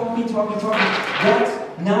over talking.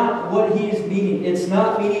 That's not what he is meaning. It's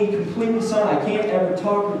not meaning completely silent. I can't ever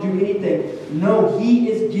talk or do anything. No, he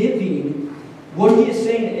is giving, what he is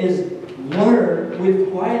saying is, learn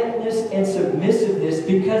with quietness and submissiveness,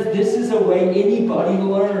 because this is a way anybody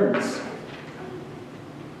learns.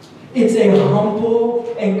 It's a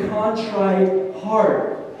humble and contrite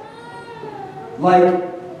heart. Like,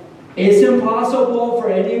 it's impossible for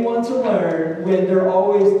anyone to learn when they're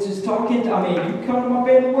always just talking. You come to my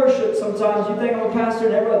family worship, sometimes you think I'm a pastor,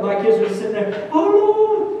 and everyone, my kids are just sitting there, oh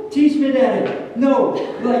Lord, teach me, Daddy. No,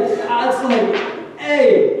 it's like,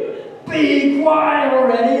 hey, be quiet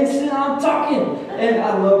already and sit down talking. And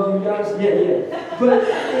I love you guys. Yeah. But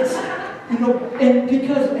it's, and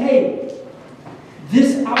because, hey,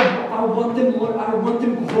 this, I want them growing. I want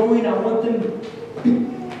them,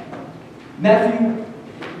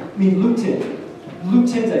 Luke 10. Luke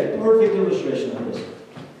 10 is a perfect illustration of this.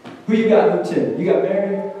 Who you got, Luke 10? You got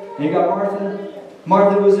Mary, and you got Martha.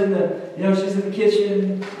 Martha was in she's in the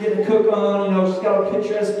kitchen, getting a cook on, she's got her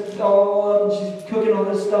Pinterest all up, and she's cooking all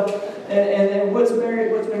this stuff. And what's Mary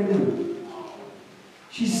doing?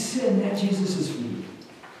 She's sitting at Jesus' feet.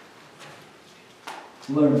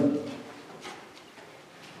 Learn.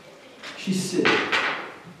 She's sitting.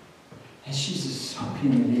 And she's just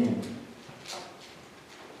soaking it in.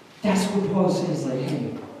 That's what Paul says,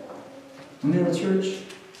 hey, I'm in the church.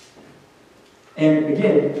 And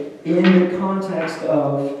again, in the context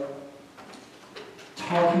of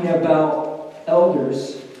talking about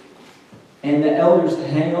elders, and the elders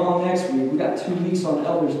hang on next week. We've got 2 weeks on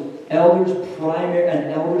elders. An elder's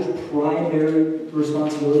primary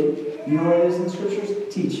responsibility, you know what it is in the scriptures?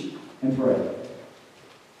 Teach and pray.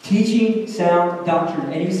 Teaching sound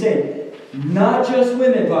doctrine. And he's saying, not just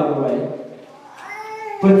women, by the way,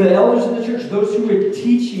 but the elders in the church, those who are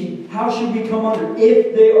teaching, how should we come under?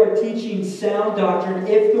 If they are teaching sound doctrine,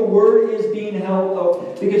 if the word is being held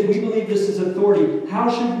up, because we believe this is authority, how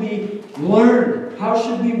should we learn? How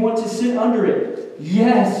should we want to sit under it?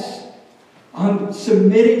 Yes, I'm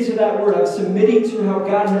submitting to that word. I'm submitting to how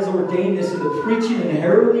God has ordained this in the preaching and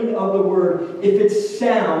heralding of the word. If it's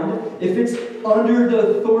sound, if it's under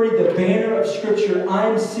the authority, the banner of Scripture,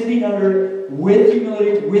 I'm sitting under it with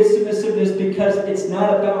humility, with submissiveness, because it's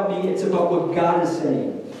not about me, it's about what God is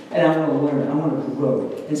saying. And I want to learn, I want to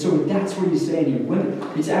grow. And so that's what he's saying here. Women,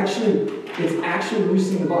 it's actually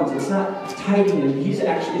loosening the bonds. It's not tightening it.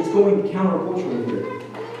 It's going countercultural here.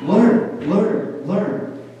 Learn.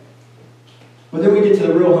 But then we get to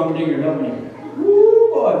the real humdinger, don't we?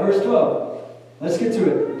 Woo, boy, verse 12. Let's get to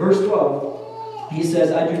it. Verse 12. He says,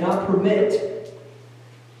 I do not permit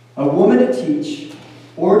a woman to teach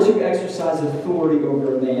or to exercise authority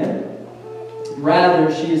over a man. Rather,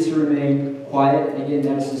 she is to remain quiet. Again,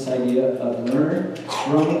 that's this idea of learner.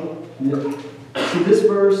 See this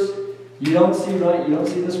verse, you don't see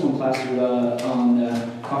this one plastered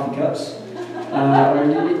on coffee cups.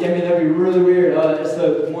 That'd be really weird. It's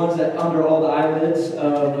the ones that under all the eyelids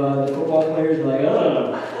of the football players are like,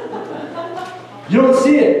 oh. You don't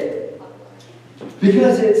see it.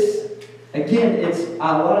 Because it's a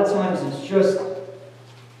lot of times it's just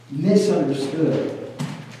misunderstood.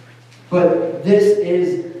 But this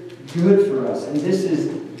is good for us, and this is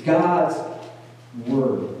God's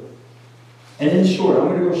Word. And in short, I'm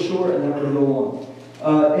going to go short and then I'm going to go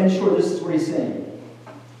long. In short, this is what he's saying.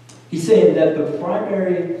 He's saying that the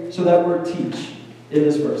primary, so that word teach in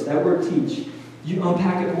this verse, that word teach, you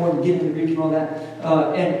unpack it more and get into Greek and all that,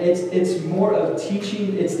 and it's more of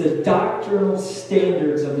teaching, it's the doctrinal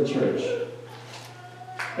standards of the church.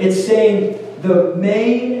 It's saying the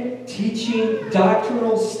main teaching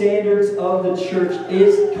doctrinal standards of the church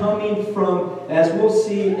is coming from, as we'll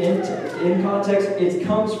see in context, it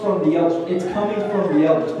comes from the elders. It's coming from the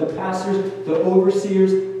elders, the pastors, the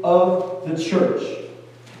overseers of the church.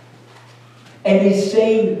 And he's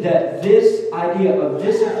saying that this idea of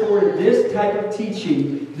this authority, this type of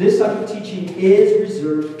teaching is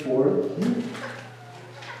reserved for you.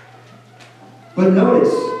 But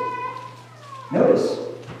notice,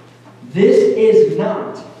 this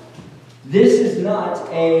is not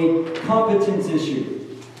a competence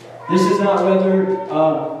issue. This is not whether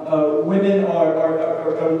women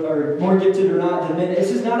are more gifted or not than men.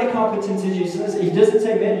 This is not a competence issue. He doesn't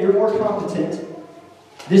say, men, you're more competent.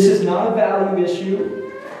 This is not a value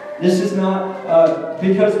issue. This is not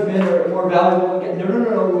because men are more valuable.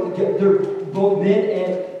 No. They're both men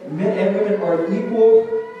and women are equal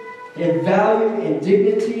in value and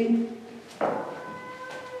dignity.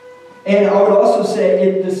 And I would also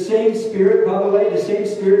say, the same Spirit, by the way, the same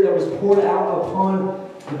Spirit that was poured out upon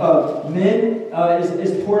men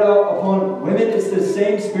is poured out upon women. It's the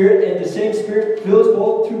same Spirit, and the same Spirit fills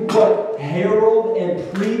both to what? Herald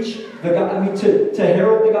and preach to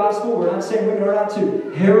herald the gospel. We're not saying women are not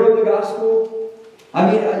to herald the gospel.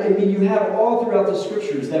 I mean, you have all throughout the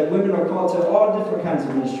Scriptures that women are called to all different kinds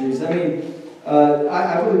of ministries.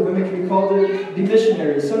 I believe women can be called to be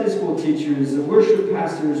missionaries, Sunday school teachers, worship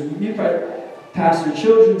pastors, youth pastors,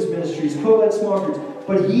 children's ministries, co-led small groups.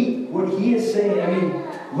 But what he's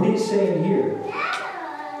saying here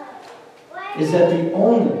is that the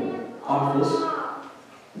only office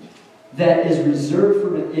that is reserved for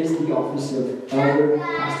men is the office of elder,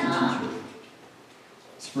 pastor, teacher.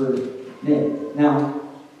 It's for men. Now,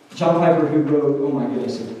 John Piper, who wrote, oh my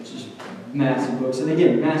goodness, just massive books, and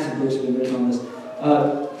again, massive books have been written on this.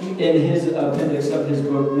 In his appendix of his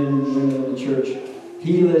book, Men and Women of the Church,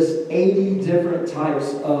 he lists 80 different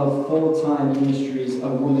types of full-time ministries a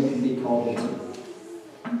woman can be called into.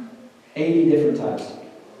 80 different types.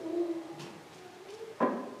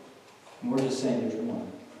 And we're just saying there's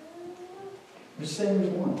one. We're just saying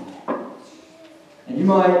there's one. And you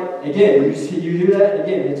might, again, you hear that,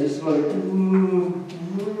 again, it's just like,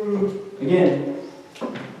 again,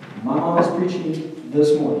 my mom was preaching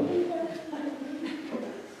this morning.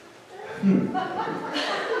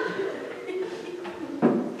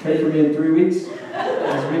 Pray for me in 3 weeks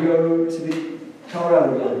as we go to the Colorado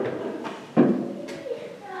together.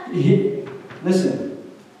 Listen,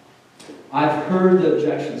 I've heard the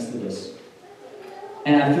objections to this.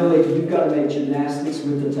 And I feel like you've got to make gymnastics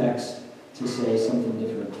with the text to say something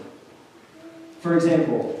different. For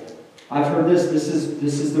example, I've heard this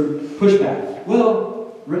is the pushback.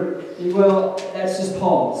 Well, that's just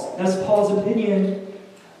Paul's. That's Paul's opinion.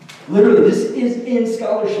 Literally, this is in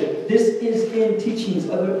scholarship. This is in teachings.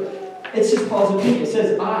 It's just Paul's opinion. It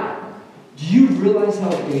says, Do you realize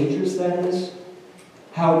how dangerous that is?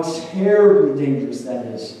 How terribly dangerous that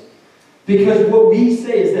is. Because what we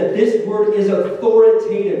say is that this word is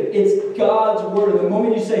authoritative. It's God's word. The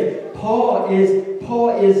moment you say, Paul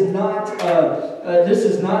is not, this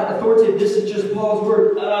is not authoritative, this is just Paul's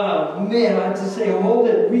word. Man, I have to say, hold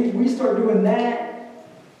it. We start doing that.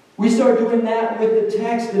 We start doing that with the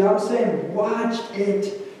text, and I'm saying, watch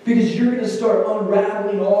it. Because you're going to start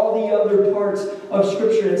unraveling all the other parts of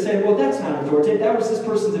Scripture and saying, well, that's not authoritative. That was this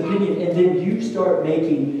person's opinion. And then you start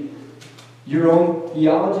making your own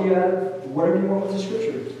theology out of whatever you want with the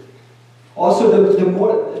Scripture. Also,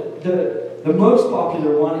 the most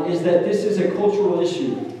popular one is that this is a cultural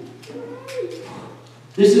issue.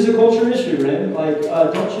 This is a cultural issue, right?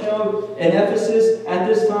 Don't you know, in Ephesus at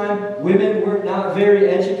this time, women were not very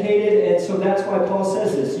educated, and so that's why Paul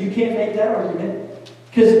says this. You can't make that argument.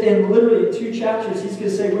 Because in literally 2 chapters, he's going to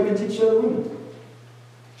say women teach other women.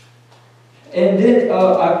 And then,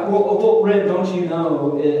 Ren, don't you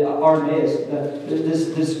know, Armaeus,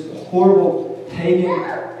 this horrible pagan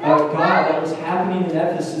god that was happening in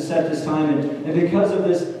Ephesus at this time. And because of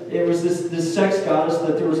this, it was this sex goddess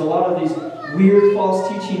that there was a lot of these weird false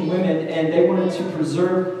teaching women, and they wanted to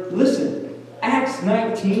preserve. Listen, Acts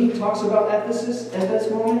 19 talks about Ephesus at this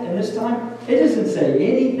moment and this time. It doesn't say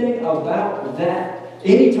anything about that,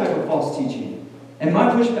 any type of false teaching. And my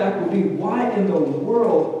pushback would be, why in the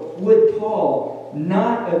world would Paul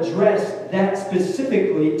not address that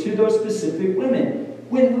specifically to those specific women?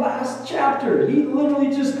 When last chapter, he literally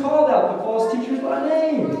just called out the false teachers by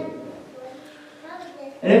name.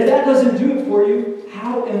 And if that doesn't do it for you,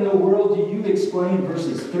 how in the world do you explain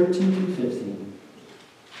verses 13 through 15?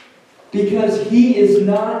 Because he is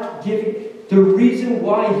not giving... The reason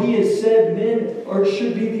why he has said men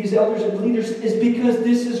should be these elders and leaders is because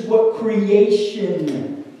this is what creation...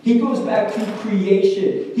 He goes back to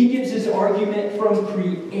creation. He gives his argument from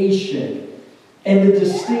creation and the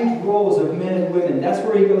distinct roles of men and women. That's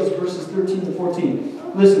where he goes, verses 13 to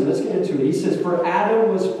 14. Listen, let's get into it. He says, for Adam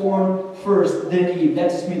was formed first, then Eve. That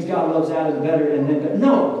just means God loves Adam better and then...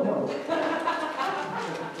 No.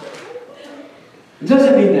 It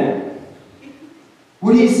doesn't mean that.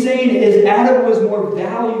 What he's saying is Adam was more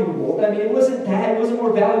valuable. I mean, it wasn't that. It wasn't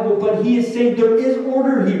more valuable, but he is saying there is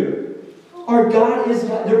order here. Our God is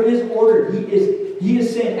not... There is order. He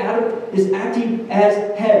is saying Adam is acting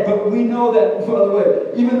as head. But we know that, by the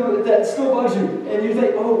way, even though that still bugs you, and you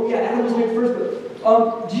think, oh, yeah, Adam was made first,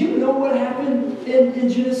 but do you know what happened in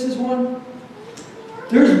Genesis 1?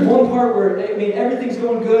 There's one part where, I mean, everything's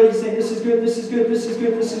going good. He's saying, this is good, this is good, this is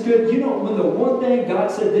good, this is good. You know, when the one thing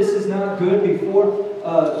God said this is not good before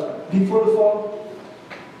the fall,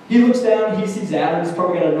 he looks down, he sees Adam. He's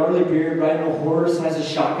probably got a gnarly beard, riding a horse, has a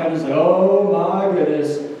shotgun. He's like, oh my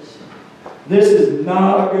goodness. This is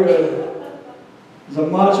not good. There's a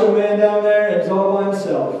macho man down there, and he's all by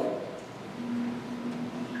himself.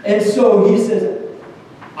 And so he says,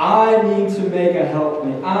 I need to make a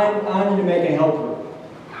helpmate. I need to make a helper.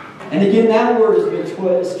 And again, that word has been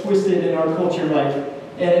twisted in our culture, like,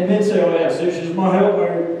 and men say, oh yeah, so she's my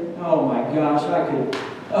helper. Oh my gosh, I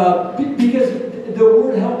could. Because the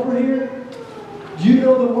word helper here, do you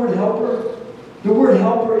know the word helper? The word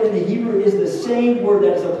helper in the Hebrew is the same word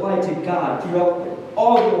that is applied to God throughout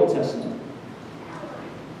all the Old Testament.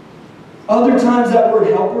 Other times that word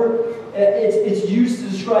helper, it's used to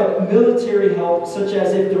describe military help, such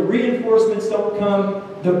as if the reinforcements don't come,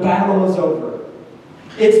 the battle is over.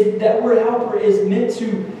 That word helper is meant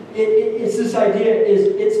to, it's this idea,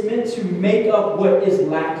 it's meant to make up what is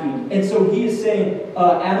lacking. And so he is saying,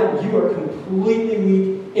 Adam, you are completely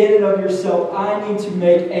weak in and of yourself. I need to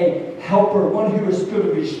make a helper, one who is going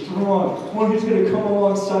to be strong, one who's going to come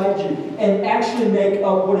alongside you and actually make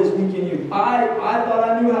up what is weak in you. I thought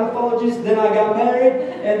I knew how to follow Jesus, then I got married,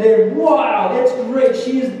 and then, wow, that's great.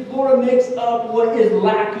 Laura makes up what is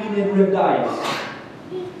lacking in Ribdias,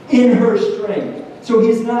 in her strength. So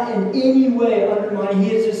he's not in any way undermining.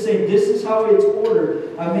 He is just saying, this is how it's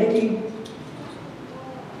ordered. I'm making...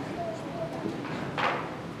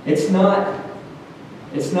 It's not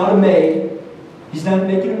a maid. He's not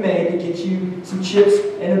making a maid to get you some chips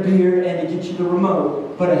and a beer and to get you the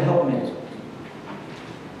remote, but a helpmate.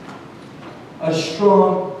 A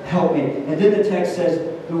strong helpmate. And then the text says,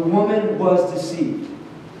 the woman was deceived.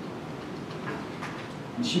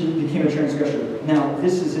 And she became a transgressor. Now,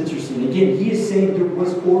 this is interesting. Again, he is saying there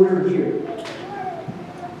was order here.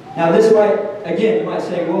 Now, this might, again, you might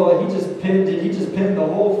say, well, did he just pin the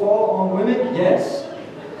whole fault on women? Yes.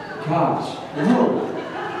 Gosh, no.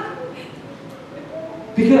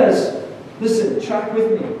 Because, listen, track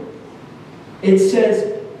with me. It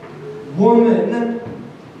says, woman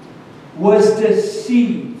was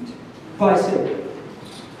deceived by Satan.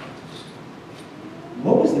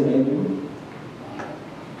 What was the name doing?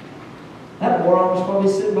 That moron was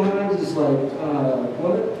probably sitting behind, just like,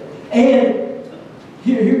 what? And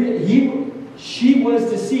she was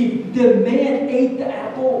deceived. The man ate the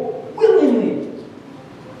apple willingly.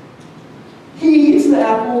 He eats the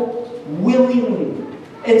apple willingly.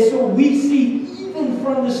 And so we see, even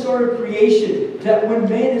from the start of creation, that when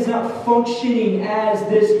man is not functioning as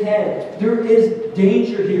this head, there is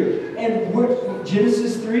danger here. And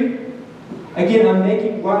Genesis 3,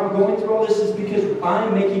 again, why I'm going through all this is because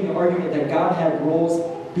I'm making the argument that God had roles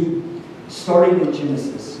starting in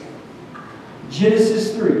Genesis.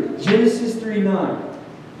 Genesis 3:9.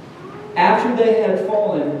 After they had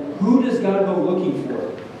fallen, who does God go looking for?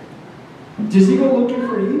 Does he go looking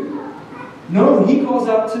for Eve? No, he calls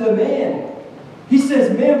out to the man. He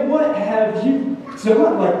says, man, what have you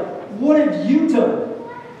done? Like, what have you done?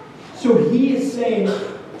 So he is saying,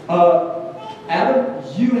 Adam,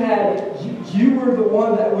 you were the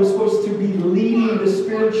one that was supposed to be leading the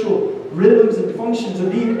spiritual rhythms and functions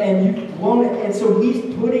of Eve, and you've blown it. And so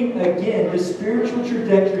he's putting, again, the spiritual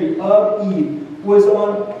trajectory of Eve was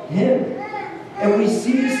on him. And we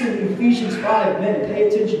see this in Ephesians 5. Men, pay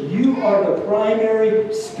attention. You are the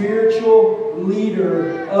primary spiritual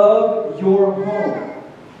leader of your home.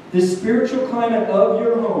 The spiritual climate of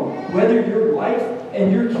your home, whether your wife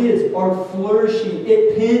and your kids are flourishing,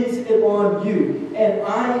 it pins it on you. And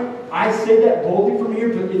I say that boldly from here,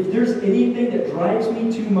 but if there's anything that drives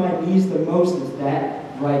me to my knees the most, it's that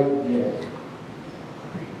right there.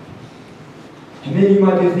 And then you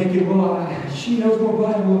might be thinking, well, she knows more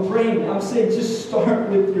Bible and praying. I'm saying just start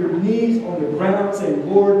with your knees on the ground, saying,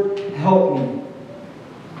 Lord, help me.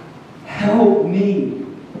 Help me.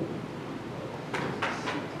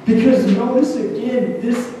 Because notice again,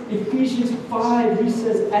 this Ephesians 5, he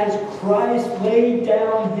says, as Christ laid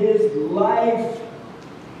down his life.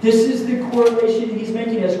 This is the correlation he's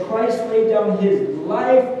making. As Christ laid down his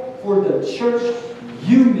life for the church,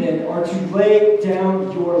 you men are to lay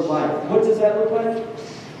down your life. What does that look like?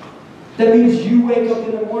 That means you wake up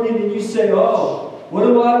in the morning and you say, oh, what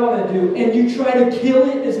do I want to do? And you try to kill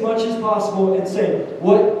it as much as possible and say,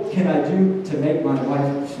 what can I do to make my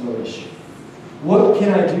life flourish? What can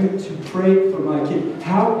I do to pray for my kid?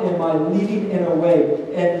 How am I leading in a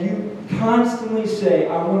way? And you constantly say,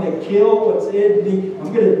 I want to kill what's in me.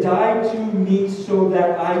 I'm going to die to me so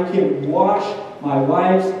that I can wash my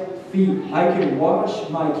wife's feet. I can wash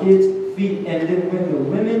my kids' feet. And then when the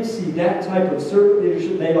women see that type of servant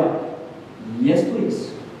leadership, they like, yes, please.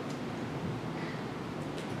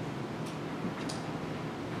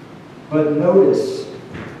 But notice,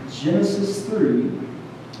 Genesis 3,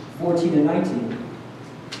 14 and 19.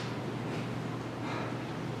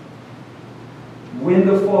 When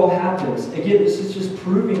the fall happens, again, this is just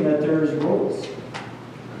proving that there's roles.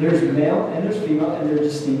 There's male and there's female, and they're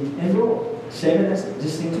distinct in role. Same as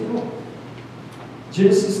distinct in role.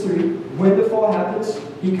 Genesis 3, when the fall happens,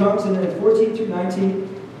 he comes, and then 14 through 19,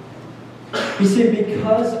 he said,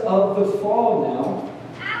 because of the fall now,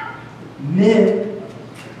 men,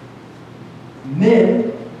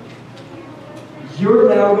 you're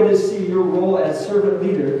now going to see your role as servant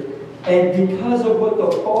leader. And because of what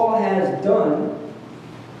the fall has done,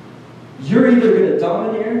 you're either going to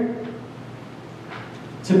domineer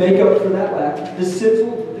to make up for that lack. This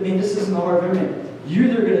sinful, this isn't the heart of every man. You're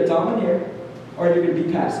either going to domineer or you're going to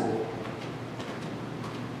be passive.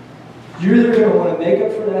 You're either going to want to make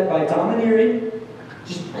up for that by domineering,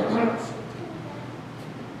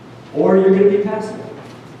 or you're going to be passive.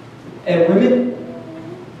 And women,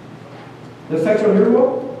 the effect on your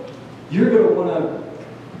role, you're going to want to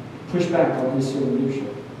push back on this sort of leadership.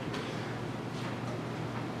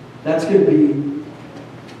 That's going to be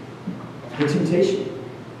the temptation.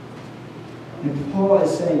 And Paul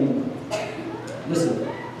is saying, listen,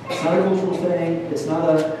 it's not a cultural thing, it's not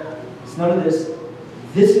a this.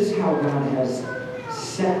 This is how God has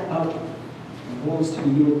set up roles to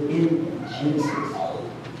be within Genesis.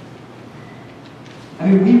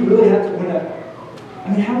 We really have to,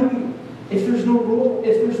 how do we, if there's no role,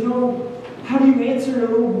 how do you answer a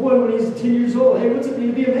little boy when he's 10 years old? Hey, what's it mean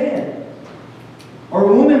to be a man? Or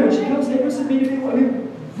a woman when she comes, hey, what's it mean to be a woman?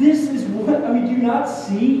 This is what, do you not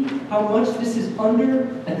see how much this is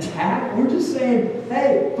under attack? We're just saying,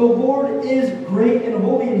 hey, the Lord is great and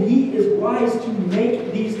holy, and he is wise to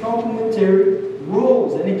make these complementary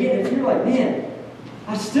roles. And again, if you're like, man,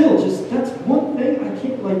 that's one thing I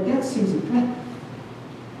can't, that seems impressive.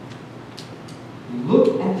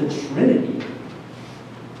 Look at the Trinity.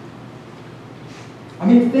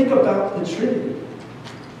 Think about the Trinity.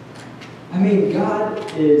 God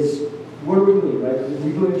is, what do we believe, right? We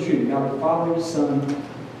believe in the Trinity. God the Father, the Son,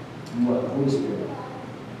 and what? The Holy Spirit.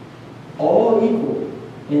 All equal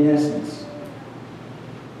in essence.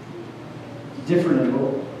 Different in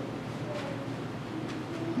role.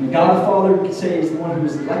 God the Father, we could say, is the one who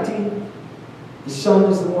is electing. The Son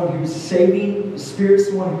is the one who's saving. The Spirit's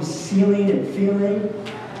the one who's sealing and feeling.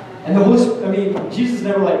 And the Holy Spirit, Jesus is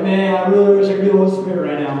never like, man, I really wish I could be the Holy Spirit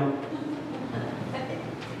right now.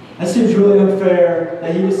 That seems really unfair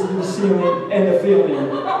that he was the sealing and the feeling.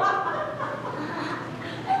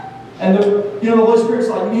 And the Holy Spirit's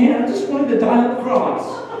like, man, I just wanted to die on the cross.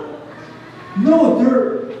 No,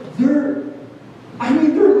 they're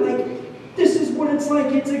like, this is what it's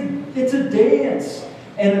like. It's a dance.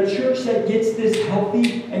 And a church that gets this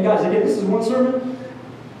healthy, and guys, again, this is one sermon.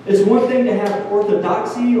 It's one thing to have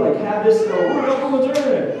orthodoxy, have this, we're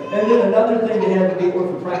complementarian. And then another thing to have to be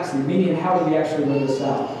orthopraxy, meaning how do we actually live this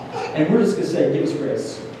out? And we're just going to say, give us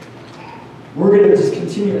grace. We're going to just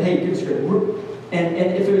continue, hey, good script. And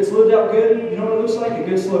if it's lived out good, you know what it looks like? A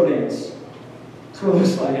good slow dance. That's what it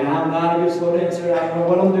looks like. I'm not a good slow dancer. I don't know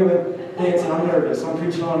what I'm doing. Dancing, I'm nervous. I'm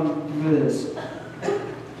preaching on this.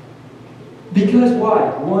 Because why?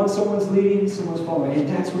 One, someone's leading, someone's following. And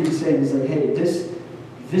that's what he's saying. He's like, hey, this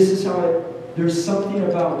is how it, there's something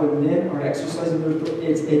about when men are exercising their authority.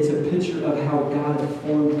 It's a picture of how God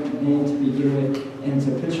formed man to begin with. And it's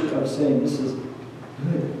a picture of saying this is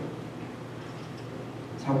good.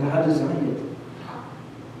 It's how God designed it.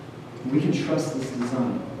 We can trust this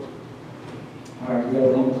design. All right, we got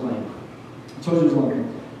a long plan. I told you it was longer.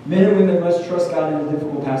 Men and women must trust God in a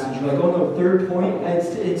difficult passage. You're like, oh no, third point.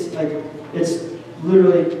 It's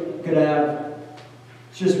literally going to have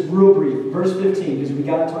just real brief. Verse 15, because we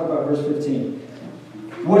got to talk about verse 15.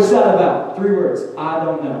 What's that about? 3 words. I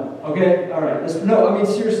don't know. Okay? All right.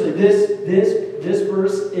 Seriously, this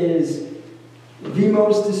verse is the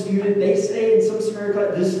most disputed. They say in some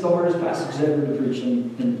Samaritan, this is the hardest passage ever to preach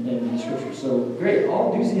in Scripture. So great.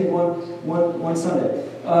 All doozy in one Sunday.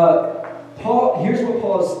 Here's what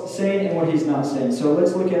Paul is saying and what he's not saying. So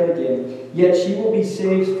let's look at it again. Yet she will be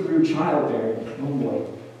saved through childbearing. Oh boy.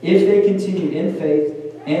 If they continue in faith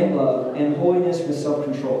and love and holiness with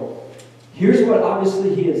self-control. Here's what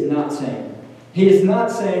obviously he is not saying. He is not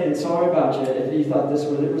saying, and sorry about you if you thought this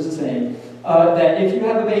was a saying, that if you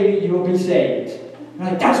have a baby, you will be saved.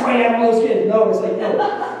 Like, that's why you have all those kids. No, it's like, no.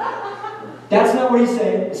 That's not what he's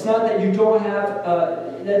saying. It's not that you don't have,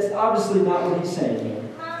 that's obviously not what he's saying here.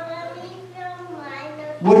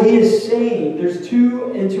 What he is saying, there's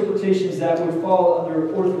 2 interpretations that would fall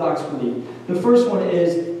under Orthodox belief. The first one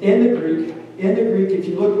is, in the Greek, if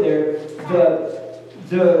you look there,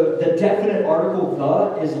 the definite article,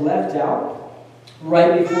 the, is left out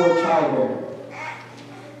right before childbearing.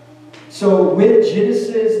 So with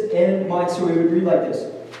Genesis in mind, so we would read like this.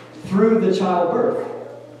 Through the childbirth.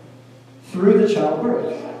 Through the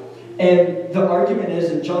childbirth. And the argument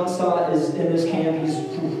is, and John Stott is in this camp,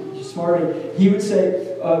 he's smart, and he would say,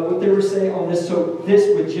 what they were saying on this, so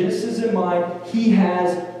this, with Genesis in mind, he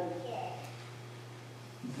has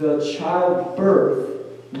the childbirth,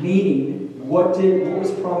 meaning what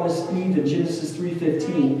was promised Eve in Genesis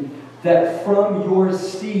 3:15, that from your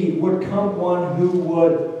seed would come one who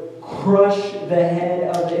would crush the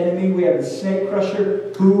head of the enemy. We have the snake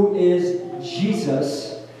crusher, who is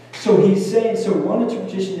Jesus. So he's saying, so one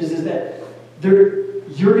interpretation is that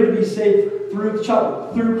you're going to be saved through the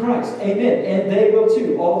child, through Christ. Amen. And they will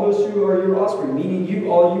too. All those who are your offspring, meaning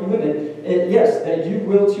you, all you women, yes, that you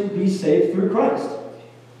will too be saved through Christ.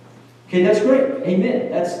 Okay, that's great.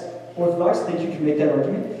 Amen. That's Orthodox. I think you can make that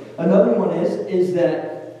argument. Another one is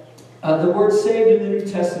that the word saved in the New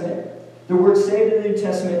Testament,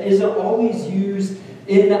 isn't always used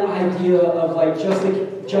in the idea of like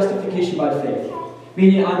justification by faith.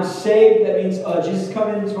 Meaning I'm saved, that means Jesus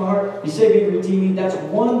coming into my heart, He's saving me, redeeming me. That's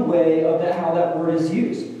one way of how that word is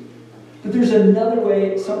used. But there's another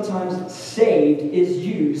way sometimes saved is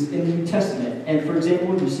used in the New Testament. And for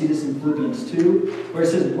example, you see this in Philippians 2, where it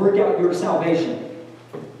says, work out your salvation.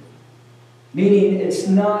 Meaning it's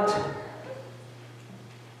not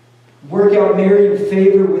work out marrying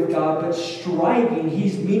favor with God, but striving.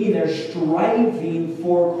 He's meaning they're striving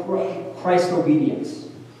for Christ's obedience.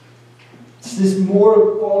 It's this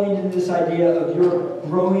more falling into this idea of your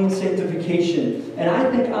growing sanctification. And I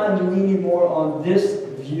think I'm leaning more on this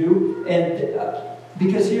view, and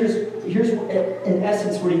because here's in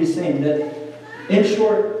essence what he's saying, that in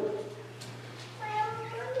short,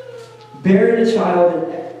 bearing a child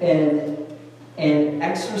and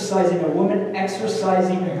exercising, a woman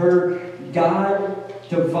exercising her God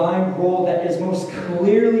divine role that is most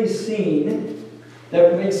clearly seen,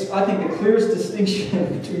 that makes, I think, the clearest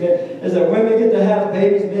distinction between it is that women get to have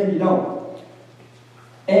babies, men you don't.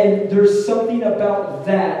 And there's something about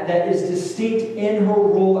that is distinct in her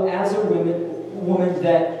role as a woman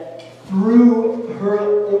that through her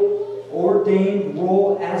ordained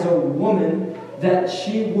role as a woman, that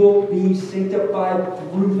she will be sanctified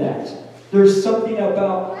through that. There's something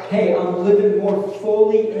about, hey, I'm living more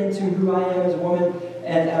fully into who I am as a woman,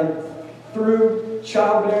 and through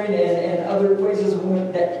childbearing and other ways as a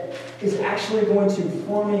woman, that is actually going to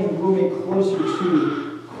form me and grow me closer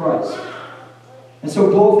to Christ. And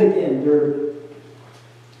so both, again, they're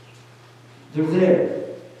there.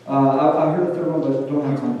 I heard the third one, but don't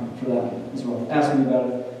have time for that one as well. Ask me about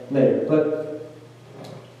it later. But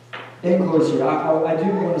in close here, I do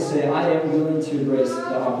want to say I am willing to embrace the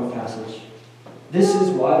Abba passage. This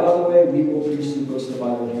is why, by the way, we will preach the books of the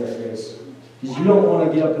Bible here at Grace. Because you don't want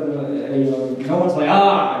to get up in the, no one's like,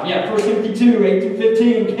 1 Timothy 2, 8 through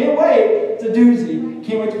 15, can't wait, it's a doozy.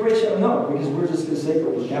 can't wait to preach it. No, because we're just going to say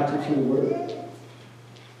we're captive to the Word.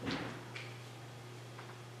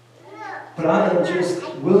 But I am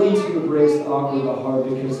just willing to embrace the awkward, the hard,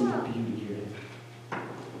 because of the beauty here.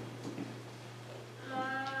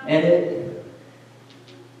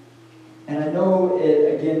 And I know,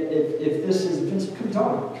 again, if this is, Vince, come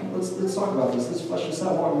talk. Let's talk about this. Let's flesh this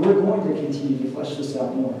out more. We're going to continue to flesh this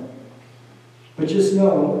out more. But just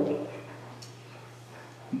know,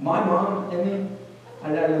 my mom and me, my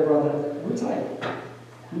dad and my brother, we're tight.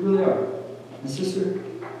 We really are. My sister,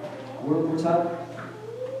 we're tight.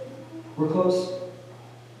 We're close.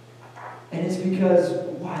 And it's because,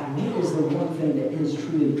 why? What is the one thing that is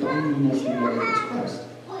truly binding us together? It's Christ.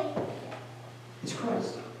 It's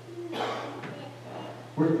Christ.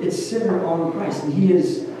 It's centered on Christ. And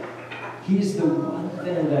He's the one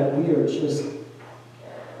thing that we are just,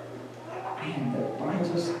 man, that binds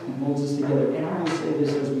us and molds us together. And I will say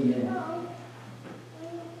this as we end.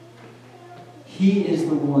 He is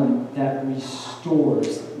the one that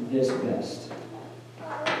restores this best.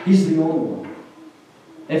 He's the only one.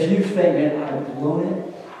 If you think, man, I've blown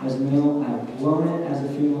it as a male, I've blown it as a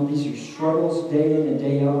female, these are struggles day in and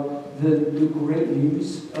day out, the great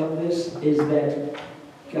news of this is that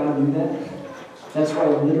God knew that. That's why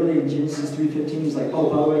literally in Genesis 3:15, He's like, oh,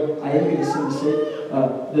 by the way, I am going to send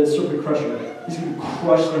the serpent crusher. He's going to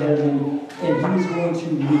crush the head of him, and He's going to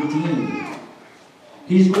redeem.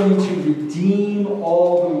 He's going to redeem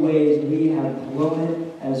all the ways we have blown it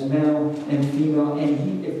as male and female.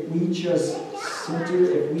 And if we just center,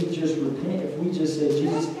 if we just repent, if we just say,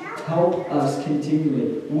 Jesus, help us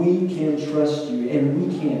continually. We can trust you, and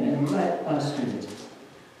we can. And let us do it.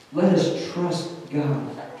 Let us trust God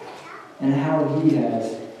and how He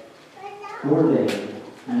has ordained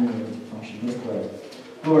humanity to function. Let's pray.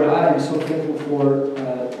 Lord, I am so thankful for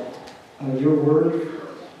your word.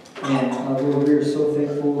 And Lord, we are so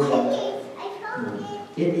thankful that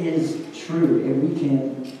it is true, and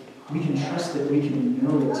we can trust it, we can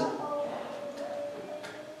know it.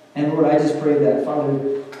 And Lord, I just pray that, Father,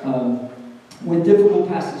 with difficult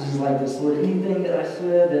passages like this, Lord, anything that I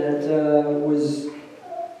said that was,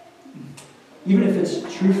 even if it's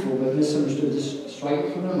truthful but misunderstood, just strike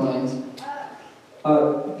it from their minds.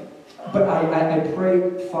 But I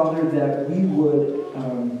pray, Father, that we would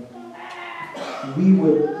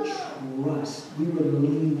trust, we would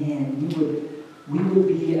lean in, we would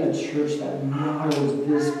be a church that models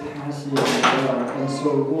this passage well. And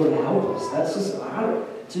so, Lord, help us. That's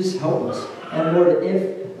just help us. And Lord,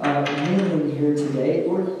 if women here today,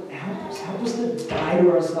 Lord, help us to die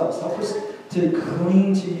to ourselves, help us to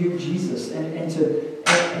cling to you, Jesus, and to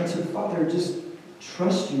Father, just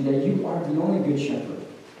trust you that you are the only good shepherd,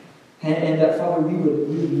 and that Father, we would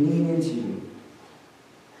lean into you,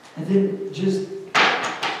 and then just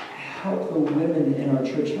help the women in our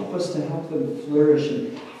church. Help us to help them flourish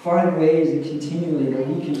and find ways that continually that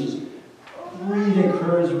we can just breathe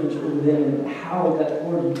encouragement over them, and how that,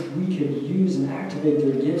 Lord, we could use and activate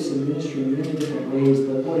their gifts in ministry in many different ways.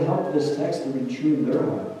 But Lord, help this text to be true in their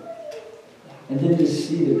heart. And then to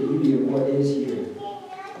see the beauty of what is here.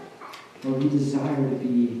 Lord, we desire to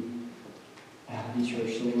be a happy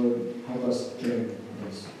church. So Lord, help us during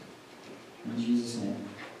this. In Jesus' name.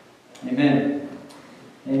 Amen.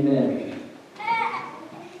 Amen.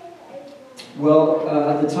 Well,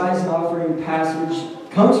 the tithes and offering passage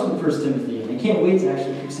comes from 1 Timothy. And I can't wait to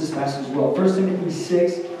actually fix this passage as well. 1 Timothy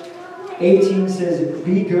 6:18 says,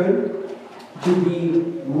 be good, to be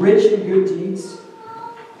rich in good deeds,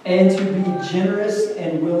 and to be generous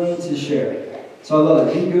and willing to share. So I love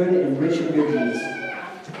it. Be good and rich in good deeds.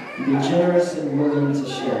 Be generous and willing to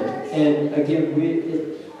share. And again,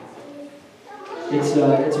 it's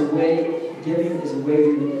a way, giving is a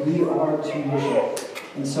way we are to worship.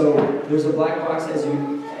 And so there's a black box as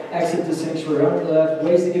you exit the sanctuary on your left,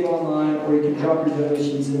 ways to give online, or you can drop your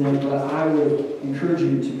donations in there. But I would encourage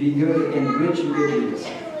you to be good and rich in good deeds.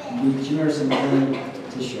 And be generous and willing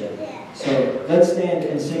to share. So let's stand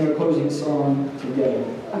and sing our closing song together.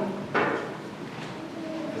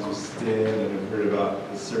 As we stand and have heard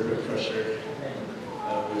about the serpent crusher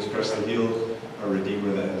who has crushed the heel, our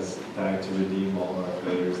Redeemer that has died to redeem all of our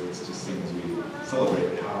failures, let's just sing as we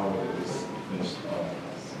celebrate how it was finished on us.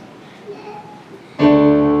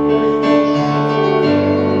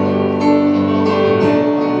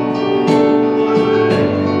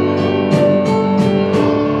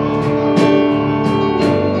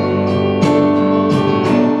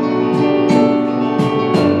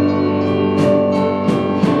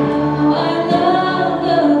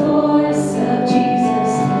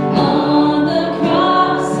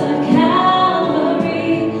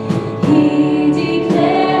 He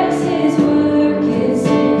declares His work is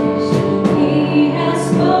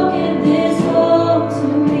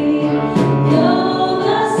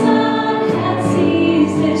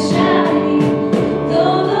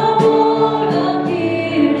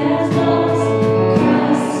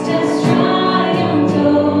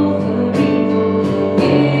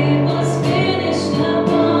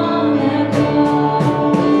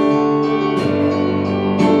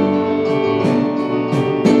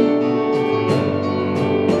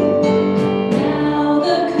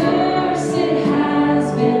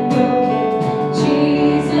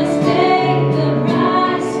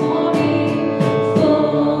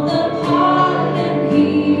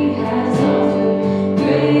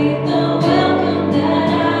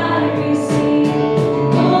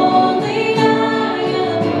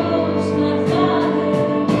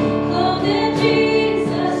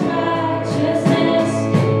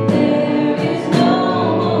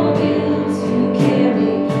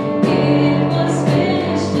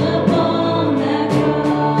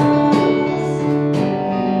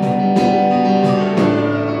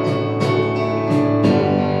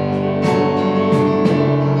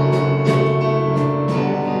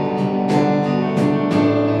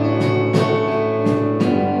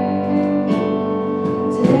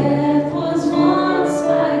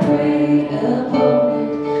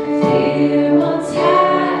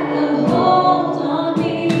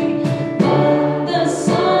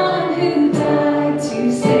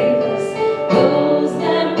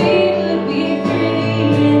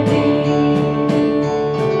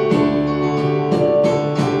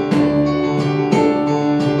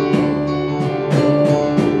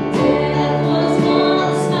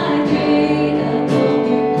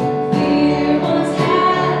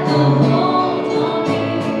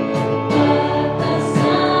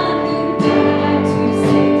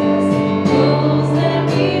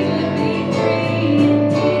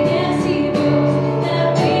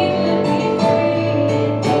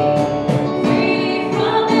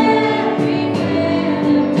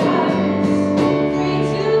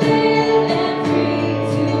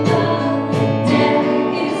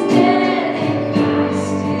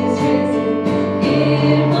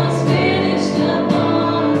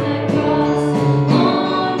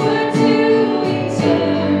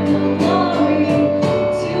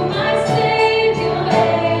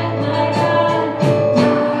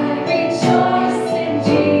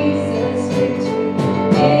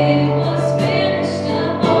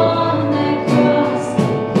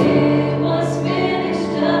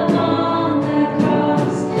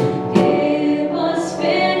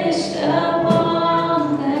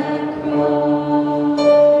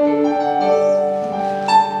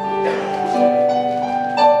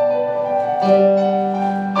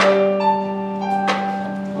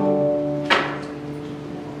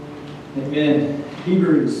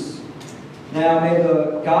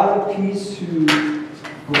who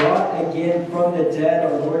brought again from the dead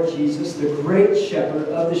our Lord Jesus, the great shepherd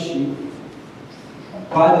of the sheep,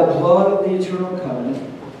 by the blood of the eternal covenant,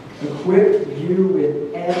 equip you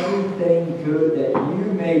with everything good that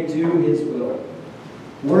you may do his will,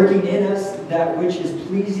 working in us that which is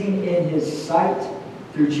pleasing in his sight,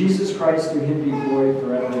 through Jesus Christ, through him be glory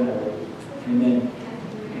forever and ever. Amen.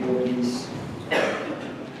 Lord, peace.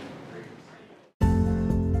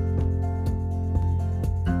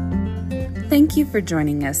 Thank you for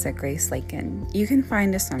joining us at Grace Lakin. You can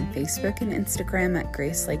find us on Facebook and Instagram at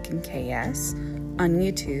Grace Lakin KS, on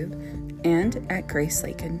YouTube, and at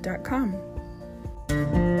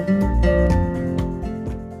gracelakin.com.